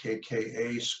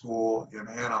IKKA school in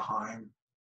Anaheim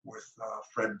with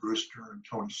Fred Brewster and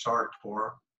Tony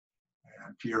Sartor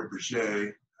and Pierre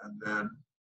Berger. And then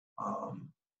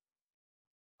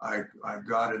I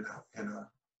got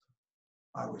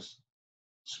I was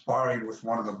sparring with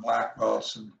one of the black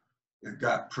belts, and it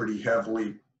got pretty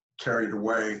heavily carried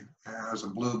away as a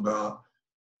blue belt.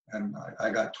 And I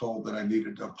got told that I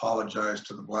needed to apologize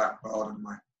to the black belt, and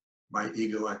my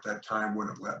ego at that time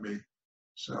wouldn't let me.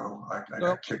 So I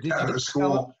got kicked out of the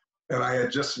school, and I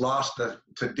had just lost to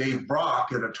Dave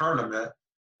Brock in a tournament.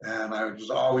 And I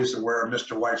was always aware of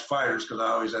Mr. White's fighters because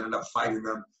I always ended up fighting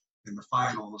them in the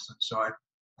finals. And so I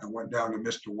went down to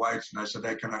Mr. White's and I said,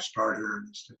 "Hey, can I start here?" And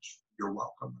he said, "You're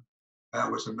welcome."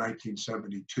 That was in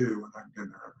 1972, and I've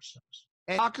been there ever since.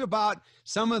 And talk about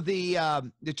some of the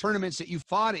tournaments that you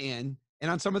fought in and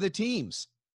on some of the teams.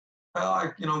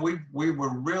 Well, we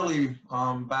were really,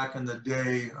 back in the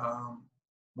day,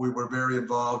 we were very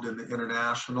involved in the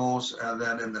internationals, and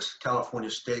then in the California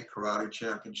State Karate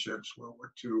Championships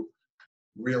were two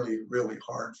really, really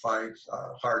hard fights,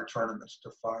 hard tournaments to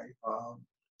fight.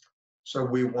 So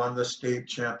we won the state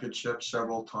championship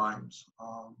several times.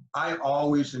 I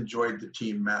always enjoyed the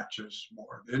team matches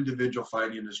more. The individual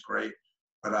fighting is great,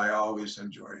 but I always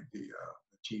enjoyed the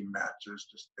team matches,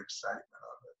 just the excitement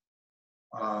of it.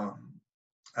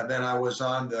 And then I was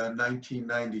on the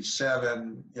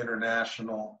 1997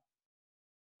 international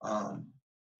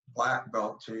black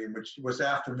belt team, which was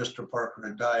after Mr. Parker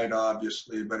had died,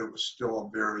 obviously, but it was still a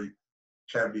very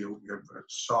heavy,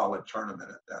 solid tournament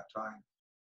at that time.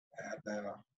 And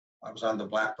I was on the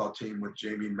black belt team with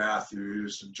Jamie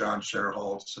Matthews and John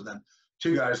Sherholtz, and then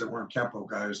two guys that weren't Kempo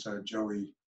guys,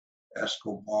 Joey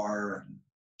Escobar and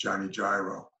Johnny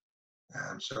Gyro.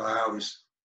 And so I always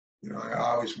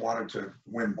wanted to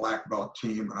win black belt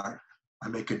team, and I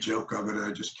make a joke of it.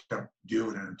 I just kept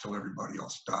doing it until everybody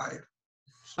else died.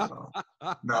 So,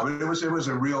 no, but it was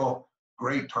a real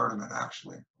great tournament,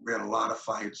 actually. We had a lot of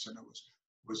fights, and it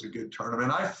was a good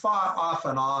tournament. I fought off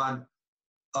and on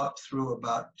up through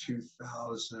about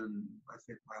 2000. I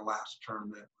think my last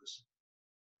tournament was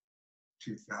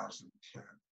 2010.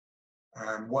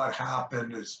 And what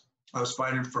happened is I was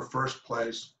fighting for first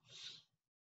place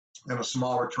in a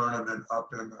smaller tournament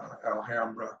up in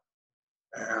Alhambra,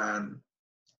 and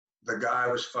the guy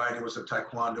I was fighting was a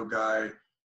Taekwondo guy.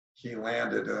 He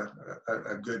landed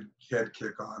a good head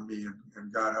kick on me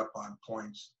and got up on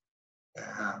points,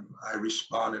 and I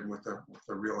responded with a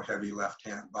real heavy left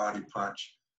hand body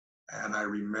punch, and I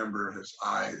remember his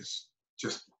eyes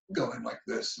just going like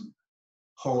this and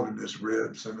holding his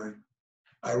ribs, and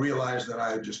I realized that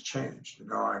I had just changed.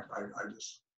 I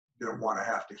just didn't want to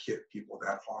have to hit people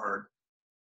that hard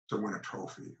to win a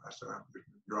trophy. I said,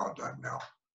 "You're all done now."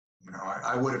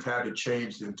 I would have had to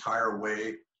change the entire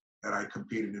way that I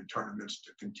competed in tournaments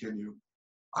to continue.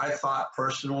 I thought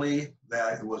personally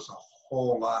that it was a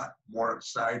whole lot more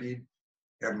exciting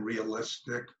and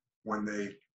realistic when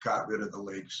they got rid of the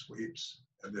leg sweeps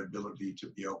and the ability to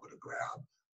be able to grab,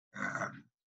 and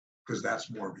because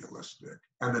that's more realistic.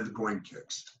 And then the groin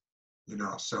kicks,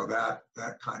 so that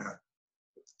kind of,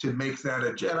 to make that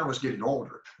adjustment, I was getting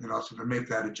older, so to make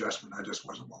that adjustment, I just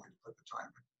wasn't willing to put the time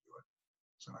in to do it.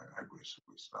 So I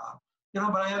basically stopped.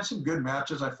 But I had some good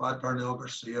matches. I fought Darnell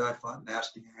Garcia. I fought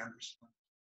Nasty Anderson.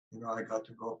 I got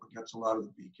to go up against a lot of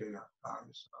the BK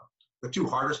guys. The two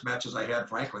hardest matches I had,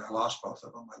 frankly, I lost both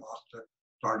of them. I lost to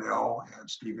Darnell and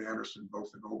Steve Anderson,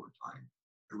 both in overtime.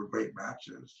 They were great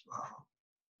matches,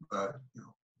 but,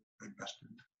 they bested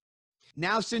me.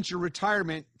 Now, since your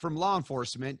retirement from law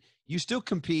enforcement, you still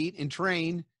compete and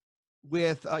train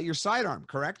with your sidearm,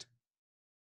 correct?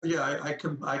 Yeah,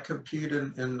 I compete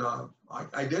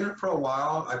I did it for a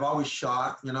while. I've always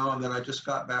shot, you know, and then I just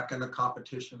got back into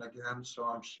competition again. So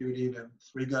I'm shooting in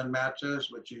 3-gun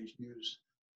matches, which you use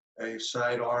a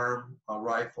sidearm, a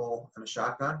rifle, and a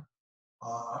shotgun.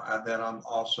 And then I'm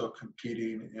also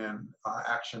competing in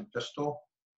action pistol,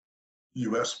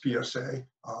 USPSA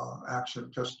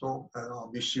action pistol, and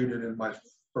I'll be shooting in my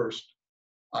first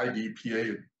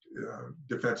IDPA,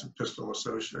 Defensive Pistol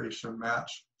Association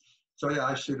match. So yeah,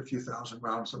 I shoot a few thousand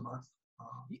rounds a month.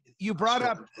 You brought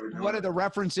up one of the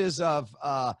references of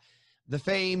the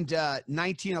famed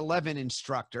 1911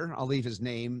 instructor. I'll leave his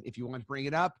name if you want to bring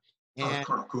it up. And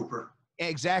Colonel Cooper.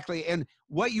 Exactly. And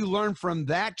what you learned from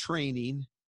that training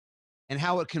and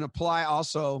how it can apply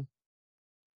also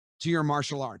to your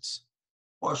martial arts.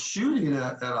 Well, shooting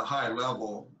at a high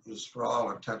level is, for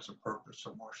all intents and purposes,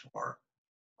 a martial art.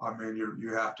 I mean,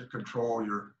 you have to control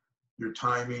your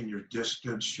timing, your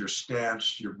distance, your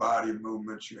stance, your body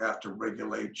movements. You have to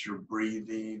regulate your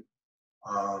breathing,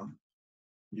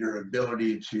 your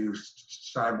ability to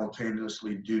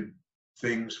simultaneously do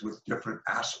things with different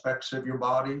aspects of your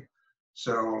body.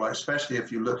 So especially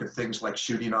if you look at things like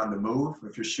shooting on the move,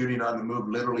 if you're shooting on the move,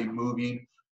 literally moving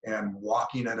and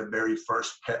walking at a very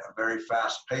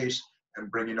fast pace and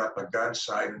bringing up a gun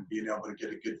sight and being able to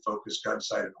get a good focused gun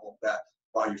sight and hold that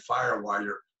while you fire, while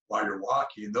you're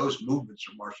walking, those movements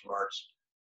are martial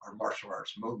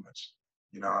arts movements.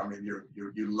 You know, I mean,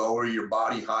 you lower your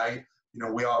body height. You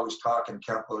know, we always talk in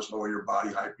Kempos, lower your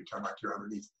body height, pretend like you're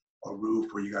underneath a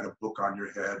roof where you got a book on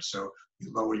your head. So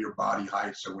you lower your body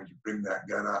height. So when you bring that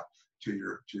gun up to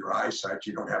your eyesight,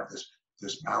 you don't have this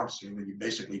bouncing, and you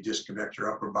basically disconnect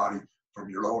your upper body from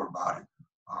your lower body.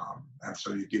 And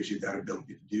so it gives you that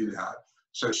ability to do that.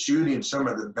 So shooting, some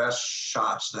of the best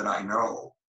shots that I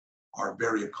know are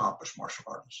very accomplished martial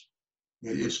artists.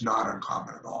 It's not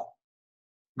uncommon at all.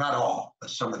 Not all, but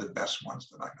some of the best ones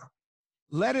that I know.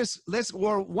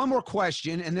 One more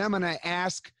question, and then I'm going to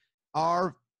ask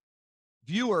our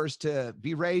viewers to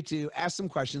be ready to ask some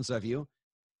questions of you.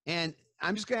 And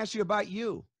I'm just going to ask you about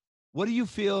you. What do you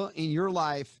feel in your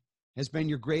life has been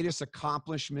your greatest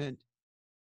accomplishment?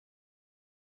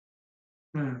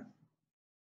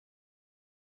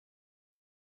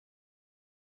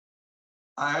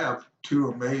 I have 2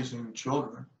 amazing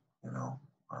children, you know,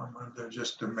 they're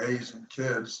just amazing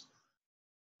kids.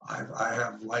 I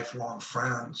have lifelong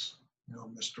friends, you know,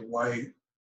 Mr. White,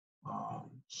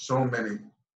 so many,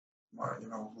 you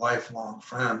know, lifelong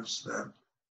friends that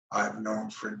I've known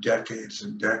for decades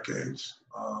and decades.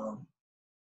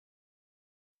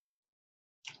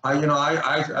 I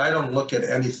don't look at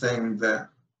anything that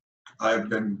I've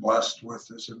been blessed with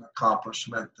as an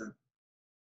accomplishment that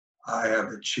I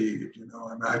have achieved, you know,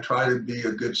 and I try to be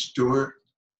a good steward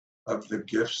of the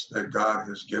gifts that God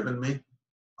has given me.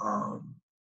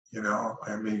 You know,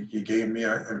 I mean, he gave me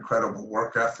an incredible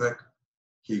work ethic.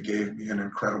 He gave me an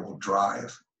incredible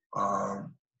drive.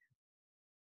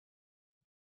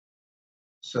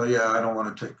 So yeah, I don't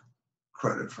want to take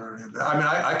credit for any of that. I mean,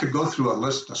 I could go through a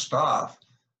list of stuff,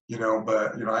 you know,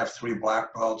 but, you know, I have 3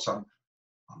 black belts. I'm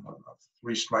a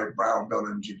 3-stripe brown belt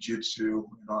in jiu-jitsu. You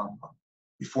know,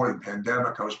 before the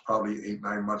pandemic, I was probably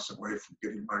 8-9 months away from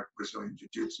getting my Brazilian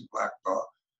jiu-jitsu black belt.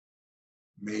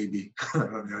 Maybe,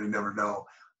 you never know.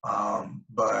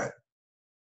 But,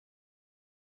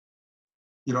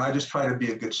 you know, I just try to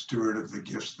be a good steward of the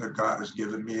gifts that God has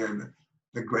given me, and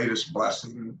the greatest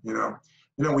blessing, you know,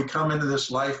 we come into this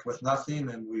life with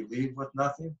nothing and we leave with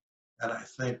nothing. And I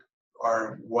think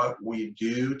what we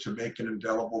do to make an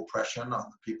indelible impression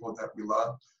on the people that we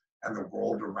love and the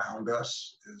world around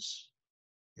us is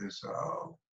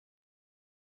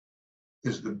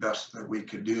the best that we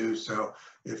could do. So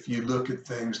if you look at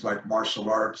things like martial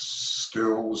arts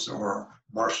skills or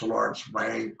martial arts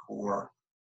rank or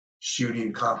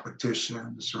shooting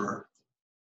competitions or,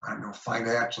 I don't know,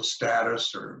 financial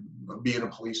status or being a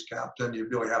police captain, you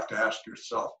really have to ask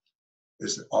yourself,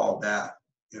 is all that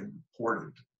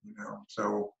important? You know,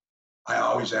 so I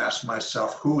always ask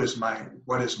myself, what is my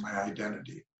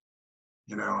identity?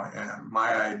 You know, and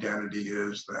my identity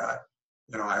is that,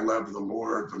 you know, I love the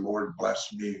Lord. The Lord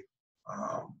blessed me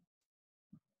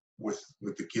with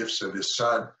the gifts of his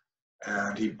son,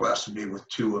 and he blessed me with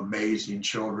 2 amazing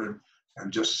children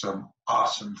and just some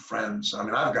awesome friends. I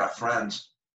mean, I've got friends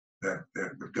that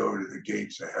would go to the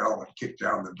gates of hell and kick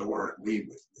down the door and leave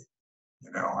with me.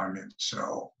 You know, I mean,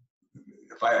 so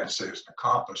if I had to say it's an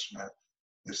accomplishment,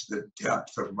 it's the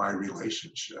depth of my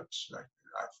relationships. I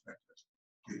think that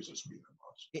pleases me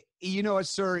the most. You know what,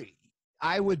 sir?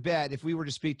 I would bet if we were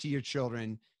to speak to your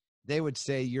children, they would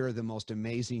say you're the most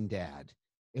amazing dad.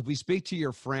 If we speak to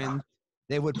your friend,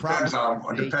 they would probably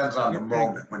Depends on the you're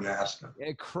moment when you ask them.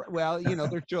 well, you know,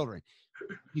 they're children.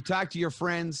 You talk to your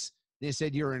friends, they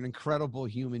said you're an incredible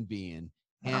human being.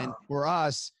 And for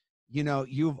us, you know,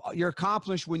 you're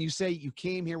accomplished when you say you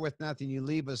came here with nothing, you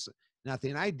leave us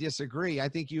nothing. I disagree. I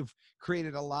think you've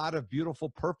created a lot of beautiful,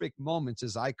 perfect moments,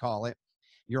 as I call it.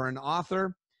 You're an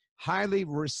author, highly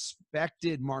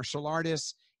respected martial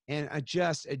artist, and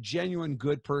just a genuine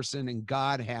good person, and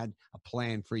God had a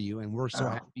plan for you, and we're so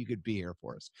happy you could be here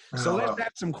for us. So let's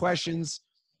have some questions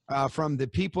from the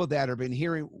people that have been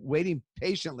waiting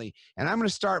patiently. And I'm going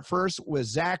to start first with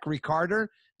Zach Ricarder.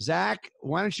 Zach,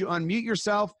 why don't you unmute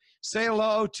yourself? Say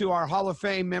hello to our Hall of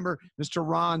Fame member, Mr.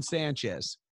 Ron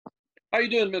Sanchez. How you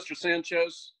doing, Mr.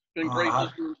 Sanchez? Been great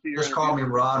listening to your Just call me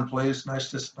Ron, please.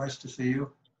 Nice to see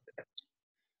you.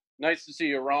 Nice to see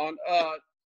you, Ron.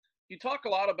 You talk a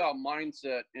lot about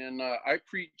mindset, and I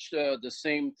preach the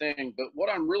same thing. But what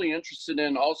I'm really interested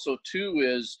in also, too,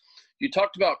 is you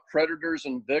talked about predators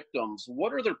and victims.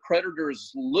 What are the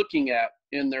predators looking at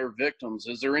in their victims?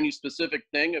 Is there any specific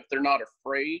thing if they're not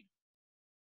afraid?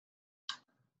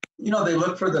 You know, they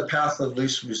look for the path of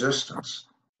least resistance.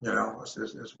 You know,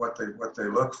 is what they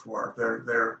look for.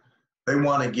 They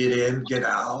want to get in, get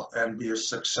out, and be as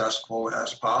successful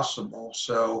as possible.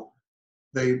 So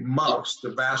the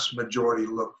vast majority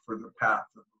look for the path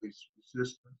of least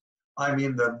resistance. I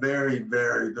mean,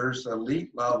 there's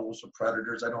elite levels of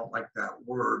predators. I don't like that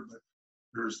word, but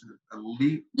there's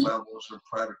elite levels of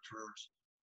predators.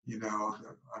 You know,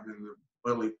 I mean, the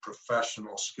really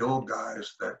professional, skilled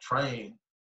guys that train.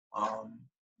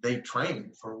 They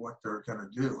train for what they're going to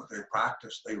do. They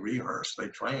practice, they rehearse, they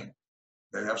train,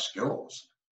 they have skills.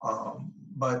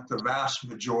 But the vast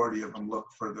majority of them look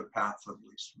for the path of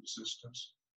least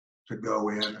resistance to go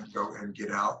in and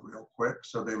get out real quick.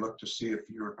 So they look to see if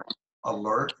you're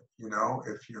alert, you know,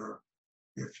 if you're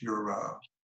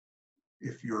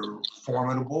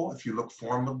formidable, if you look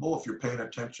formidable, if you're paying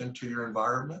attention to your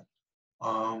environment,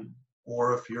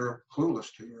 or if you're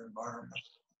clueless to your environment.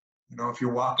 You know, if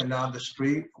you're walking down the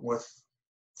street with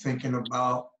thinking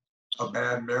about a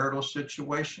bad marital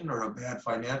situation or a bad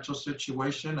financial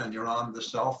situation and you're on the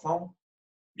cell phone,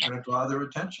 you're going to draw their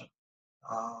attention.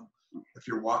 If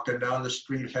you're walking down the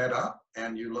street head up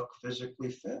and you look physically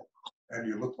fit and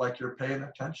you look like you're paying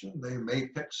attention, they may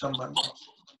pick somebody else.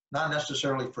 Not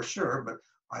necessarily for sure, but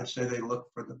I'd say they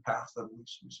look for the path of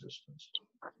least resistance.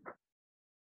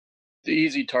 The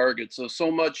easy target. So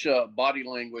much body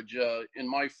language in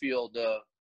my field.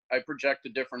 I project a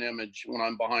different image when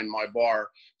I'm behind my bar.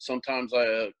 Sometimes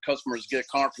customers get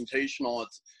confrontational,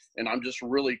 and I'm just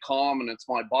really calm, and it's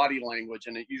my body language,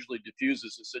 and it usually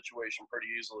diffuses the situation pretty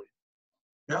easily.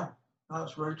 Yeah,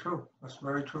 that's very true. That's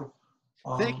very true.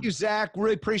 Thank you, Zach.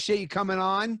 Really appreciate you coming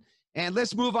on. And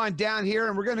let's move on down here,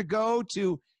 and we're going to go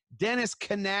to Dennis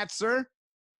Knatzer.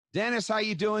 Dennis, how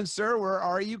you doing, sir? Where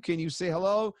are you? Can you say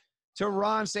hello to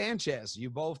Ron Sanchez? You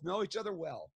both know each other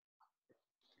well.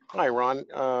 Hi, Ron.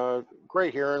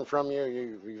 Great hearing from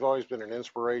you. You've always been an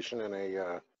inspiration and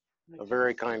a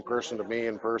very kind person to me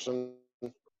in person.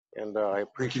 And I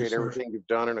appreciate everything you've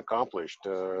done and accomplished.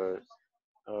 You're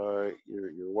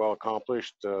well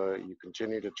accomplished. You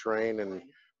continue to train in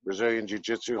Brazilian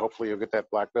Jiu-Jitsu. Hopefully you'll get that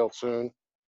black belt soon.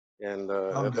 And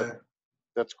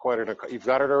that's quite you've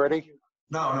got it already?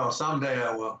 No, someday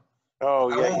I will. Oh,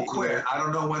 yeah. I won't quit. I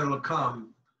don't know when it'll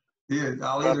come. Yeah,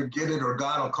 I'll either get it or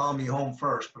God will call me home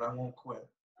first, but I won't quit.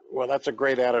 Well, that's a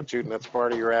great attitude, and that's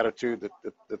part of your attitude.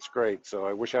 That's great. So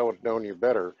I wish I would have known you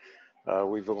better.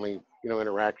 We've only,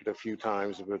 interacted a few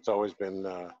times, but it's always been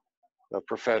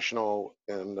professional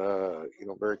and,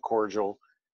 very cordial.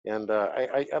 And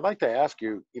I'd like to ask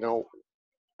you,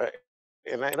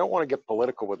 and I don't want to get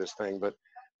political with this thing, but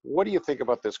what do you think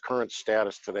about this current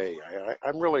status today?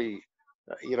 I'm really,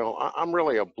 I'm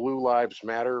really a Blue Lives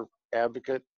Matter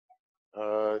advocate,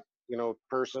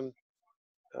 person.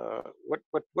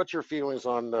 What's your feelings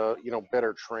on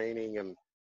better training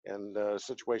and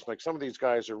situation? Like, some of these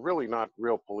guys are really not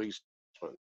real policemen.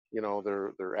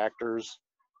 They're actors,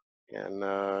 and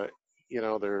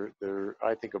they're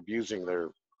I think abusing their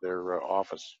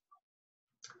office.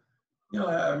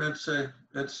 I mean,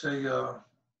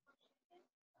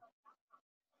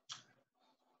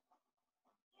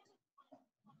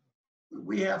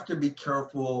 we have to be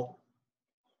careful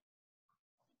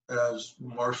as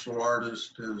martial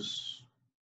artists, as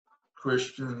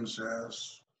Christians,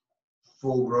 as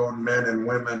full-grown men and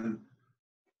women,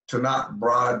 to not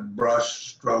broad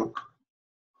brush stroke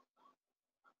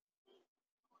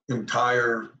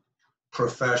entire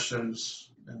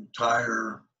professions,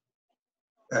 entire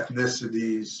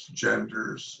ethnicities,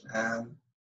 genders, and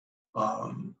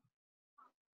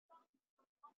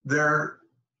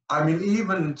I mean,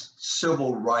 even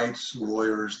civil rights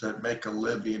lawyers that make a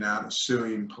living out of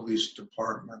suing police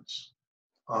departments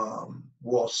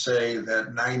will say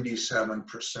that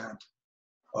 97%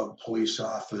 of police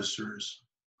officers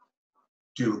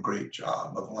do a great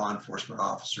job, of law enforcement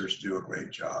officers do a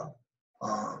great job.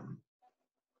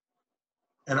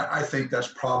 And I think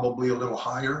that's probably a little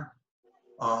higher.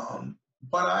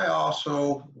 But I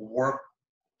also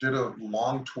did a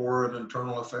long tour of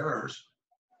internal affairs,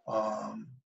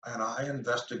 and I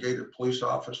investigated police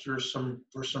officers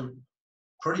for some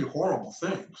pretty horrible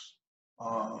things.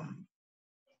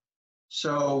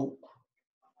 So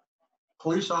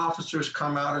police officers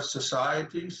come out of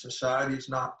society. Society's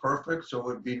not perfect, so it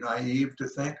would be naive to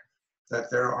think that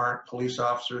there aren't police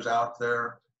officers out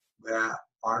there that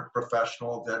aren't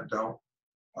professional, that don't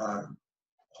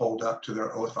hold up to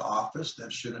their oath of office,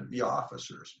 that shouldn't be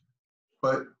officers.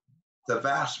 But the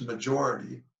vast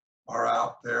majority are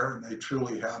out there and they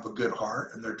truly have a good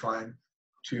heart and they're trying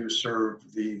to serve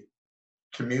the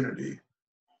community.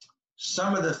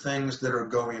 Some of the things that are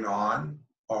going on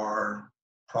are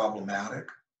problematic.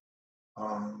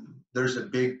 There's a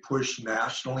big push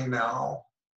nationally now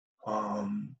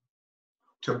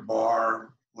to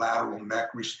bar lateral neck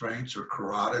restraints or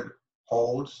carotid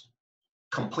holds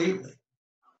completely,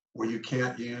 where you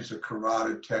can't use a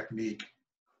carotid technique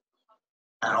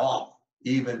at all,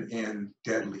 even in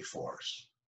deadly force.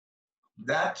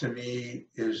 That to me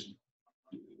is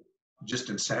just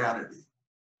insanity.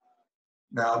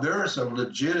 Now, there is a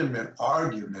legitimate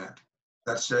argument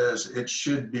that says it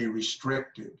should be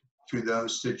restricted to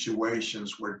those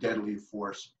situations where deadly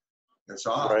force is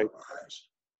authorized. Right.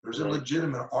 There's a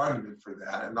legitimate argument for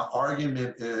that. And the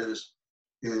argument is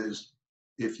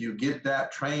if you get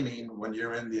that training when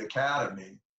you're in the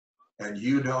academy and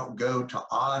you don't go to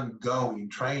ongoing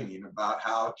training about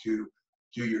how to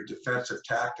do your defensive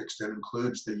tactics that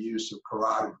includes the use of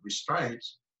carotid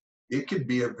restraints, it could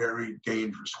be a very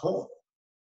dangerous hold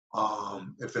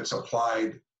if it's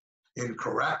applied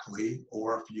incorrectly,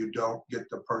 or if you don't get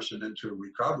the person into a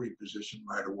recovery position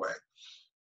right away.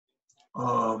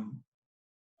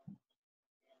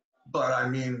 But I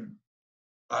mean,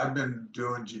 I've been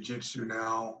doing jiu-jitsu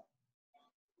now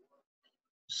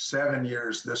 7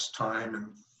 years this time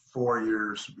and 4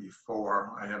 years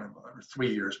before. I had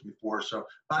 3 years before, so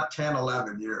about 10,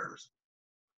 11 years.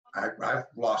 I've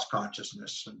lost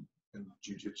consciousness in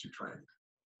jiu-jitsu training.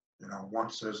 You know,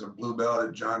 once as a blue belt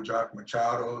at John Jock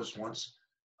Machado's, once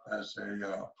as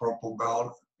a purple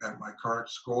belt at my current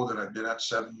school that I've been at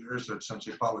 7 years at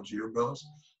Sensei Paulo Giobillas.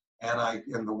 And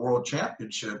in the world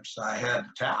championships, I had to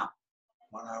tap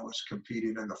when I was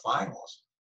competing in the finals.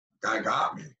 The guy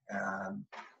got me, and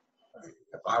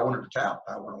if I wanted to tap,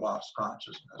 I would have lost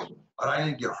consciousness. But I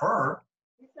didn't get hurt.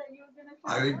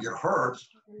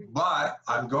 But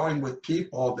I'm going with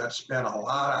people that spend a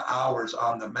lot of hours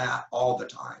on the mat all the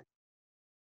time.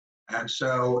 And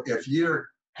so if you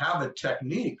have a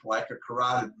technique like a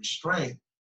carotid restraint,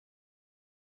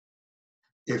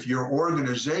 if your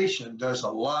organization does a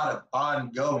lot of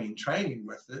ongoing training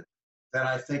with it, then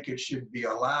I think it should be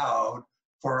allowed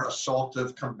for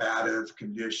assaultive combative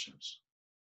conditions.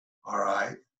 All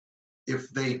right. If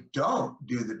they don't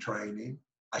do the training,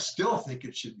 I still think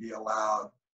it should be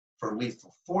allowed for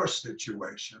lethal force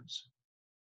situations,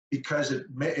 because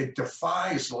it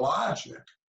defies logic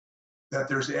that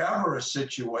there's ever a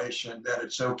situation that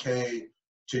it's okay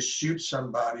to shoot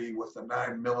somebody with a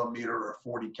 9mm or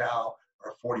 40 cal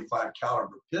or 45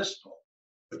 caliber pistol,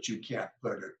 but you can't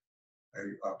put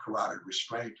a carotid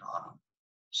restraint on them.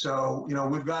 So, you know,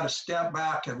 we've got to step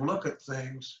back and look at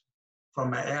things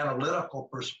from an analytical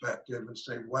perspective and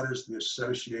say, what is the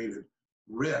associated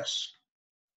risk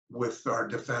with our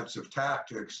defensive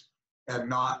tactics, and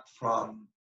not from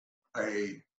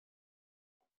a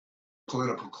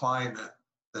political climate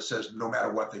that says no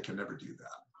matter what, they can never do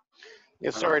that.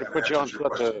 Yeah, sorry to put you on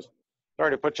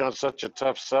such a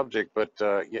tough subject, but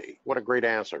yeah, what a great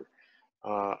answer.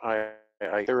 I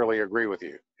thoroughly agree with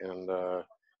you, and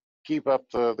keep up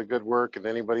the good work, and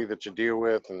anybody that you deal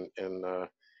with, and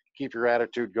keep your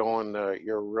attitude going.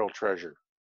 You're a real treasure.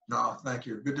 No, thank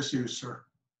you. Good to see you, sir.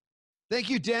 Thank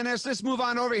you, Dennis. Let's move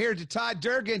on over here to Todd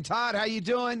Durgan. Todd, how you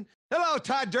doing? Hello,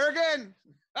 Todd Durgan.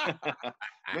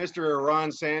 Mr.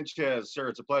 Ron Sanchez, sir,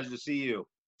 it's a pleasure to see you.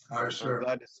 Hi, sir.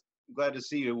 I'm glad to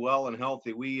see you well and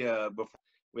healthy. We had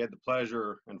the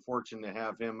pleasure and fortune to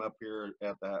have him up here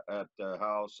at the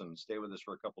house and stay with us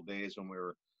for a couple of days when we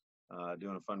were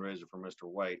doing a fundraiser for Mr.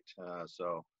 White.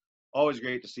 So always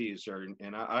great to see you, sir.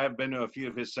 And I have been to a few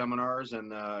of his seminars,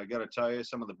 and I got to tell you,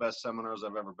 some of the best seminars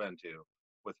I've ever been to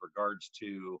with regards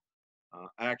to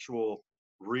actual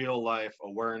real life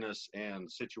awareness and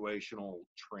situational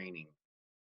training.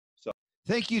 So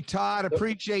Thank you, Todd.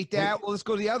 Appreciate that. Well, let's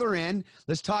go to the other end.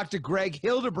 Let's talk to Greg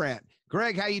Hildebrandt.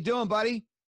 Greg, how you doing, buddy?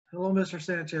 Hello, Mr.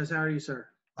 Sanchez. How are you, sir?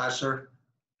 Hi, sir.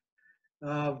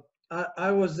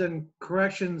 I was in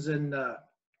corrections and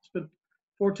spent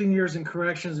 14 years in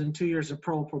corrections and 2 years of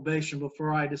parole probation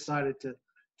before I decided to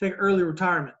take early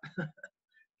retirement.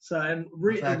 So and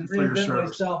reinvent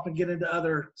myself and get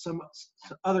into some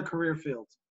other career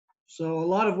fields. So a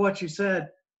lot of what you said,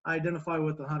 I identify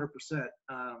with 100%.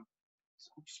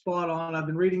 Spot on. I've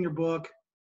been reading your book.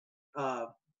 I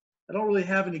don't really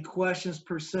have any questions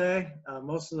per se.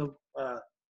 Most of the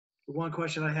one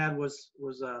question I had was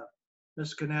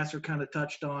Mr. Canasser kind of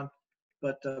touched on,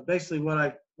 but basically what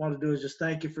I want to do is just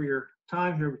thank you for your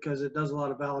time here, because it does a lot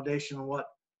of validation on what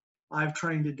I've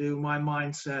trained to do, my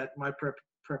mindset, my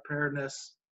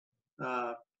preparedness.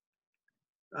 I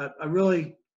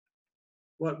really,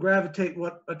 what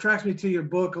attracts me to your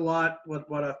book a lot,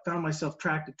 what I found myself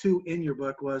attracted to in your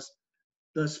book was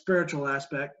the spiritual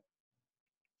aspect.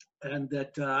 And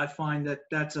that I find that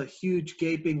that's a huge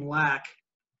gaping lack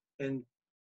in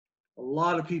a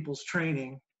lot of people's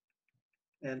training.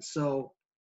 And so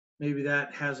maybe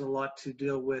that has a lot to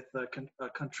deal with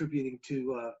contributing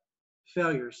to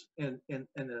failures in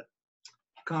the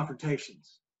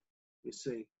confrontations, you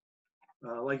see.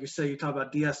 Like you say, you talk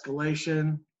about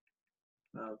de-escalation.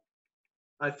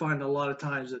 I find a lot of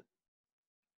times that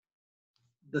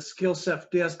the skill set for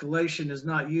de-escalation is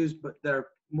not used, but they're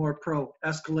more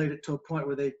escalate it to a point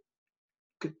where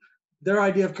their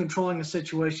idea of controlling a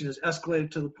situation is escalated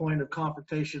to the point of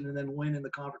confrontation and then win in the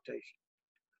confrontation.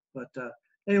 But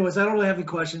anyways, I don't really have any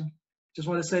question. Just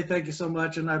want to say thank you so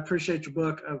much, and I appreciate your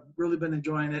book. I've really been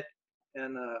enjoying it,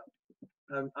 and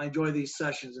I enjoy these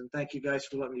sessions, and thank you guys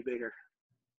for letting me be here.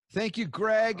 Thank you,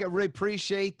 Greg. I really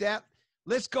appreciate that.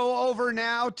 Let's go over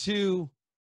now to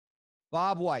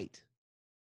Bob White.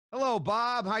 Hello,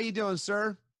 Bob. How you doing,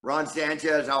 sir? Ron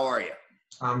Sanchez, how are you?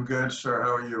 I'm good, sir.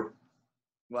 How are you?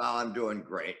 Well, I'm doing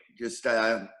great. Just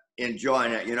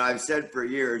enjoying it. You know, I've said for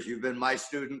years, you've been my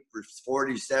student for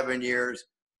 47 years,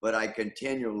 but I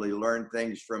continually learn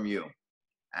things from you.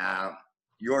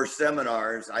 Your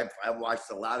seminars, I've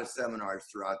watched a lot of seminars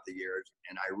throughout the years,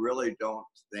 and I really don't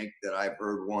think that I've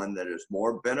heard one that is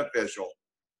more beneficial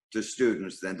to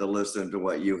students than to listen to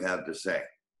what you have to say.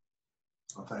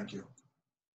 Well, thank you.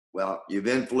 Well, you've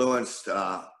influenced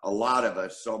a lot of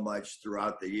us so much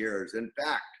throughout the years. In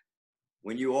fact,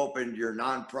 when you opened your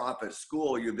nonprofit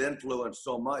school, you've influenced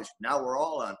so much. Now we're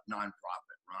all a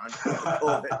nonprofit,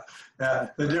 Ron. Yeah,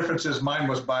 the difference is mine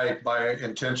was by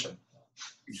intention.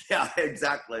 Yeah,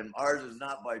 exactly. Ours is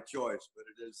not by choice, but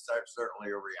it is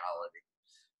certainly a reality.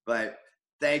 But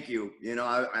thank you. You know,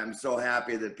 I'm so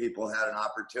happy that people had an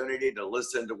opportunity to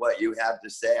listen to what you have to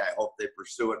say. I hope they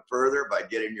pursue it further by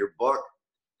getting your book.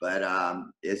 But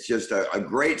it's just a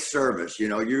great service. You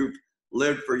know, you've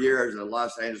lived for years in the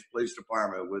Los Angeles Police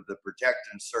Department with the Protect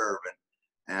and Serve.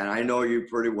 And I know you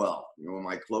pretty well. You're one of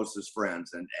my closest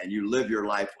friends. And you live your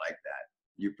life like that.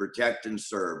 You protect and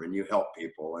serve, and you help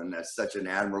people. And that's such an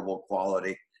admirable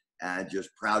quality. And just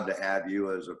proud to have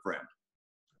you as a friend.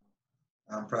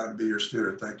 I'm proud to be your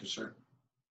student. Thank you, sir.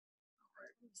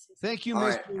 Thank you,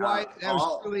 Mr. White. That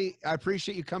was really, I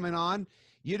appreciate you coming on.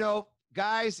 You know,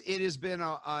 guys, it has been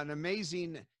an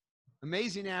amazing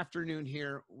afternoon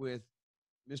here with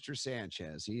Mr.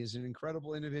 Sanchez. He is an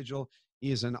incredible individual.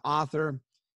 He is an author,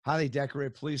 highly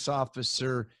decorated police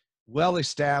officer,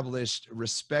 well-established,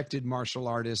 respected martial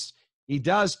artist. He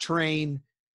does train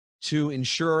to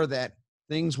ensure that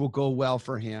things will go well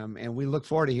for him, and we look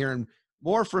forward to hearing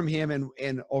more from him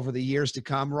and over the years to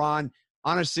come. Ron,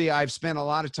 honestly, I've spent a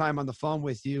lot of time on the phone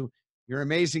with you. You're an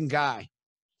amazing guy.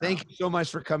 Thank you so much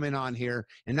for coming on here.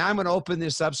 And now I'm going to open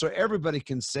this up so everybody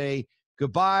can say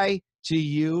goodbye to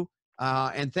you.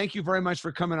 And thank you very much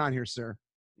for coming on here, sir.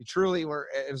 You truly were,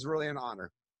 it was really an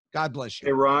honor. God bless you.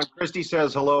 Hey, Ron, Christy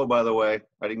says hello, by the way.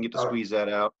 I didn't get to squeeze that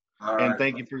out. All and right.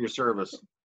 thank you for your service.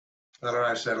 Tell her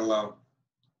I said hello.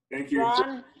 Thank you.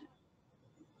 Ron,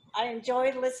 I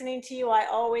enjoyed listening to you. I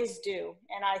always do.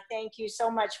 And I thank you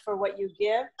so much for what you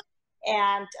give.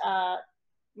 And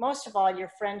most of all,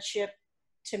 your friendship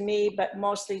to me, but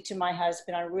mostly to my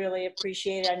husband. I really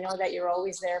appreciate it. I know that you're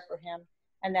always there for him.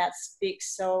 And that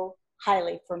speaks so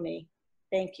highly for me.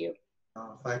 Thank you.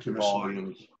 Thank you, Mr.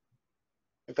 Williams.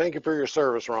 And thank you for your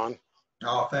service, Ron.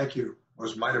 Oh, thank you.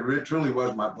 It truly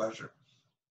was my pleasure.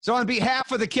 So on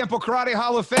behalf of the Kempo Karate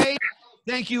Hall of Fame,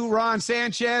 thank you, Ron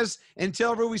Sanchez.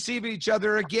 Until we see each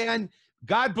other again,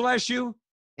 God bless you,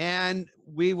 and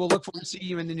we will look forward to seeing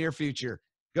you in the near future.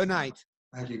 Good night.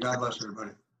 Thank you. God bless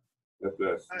everybody. God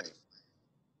bless.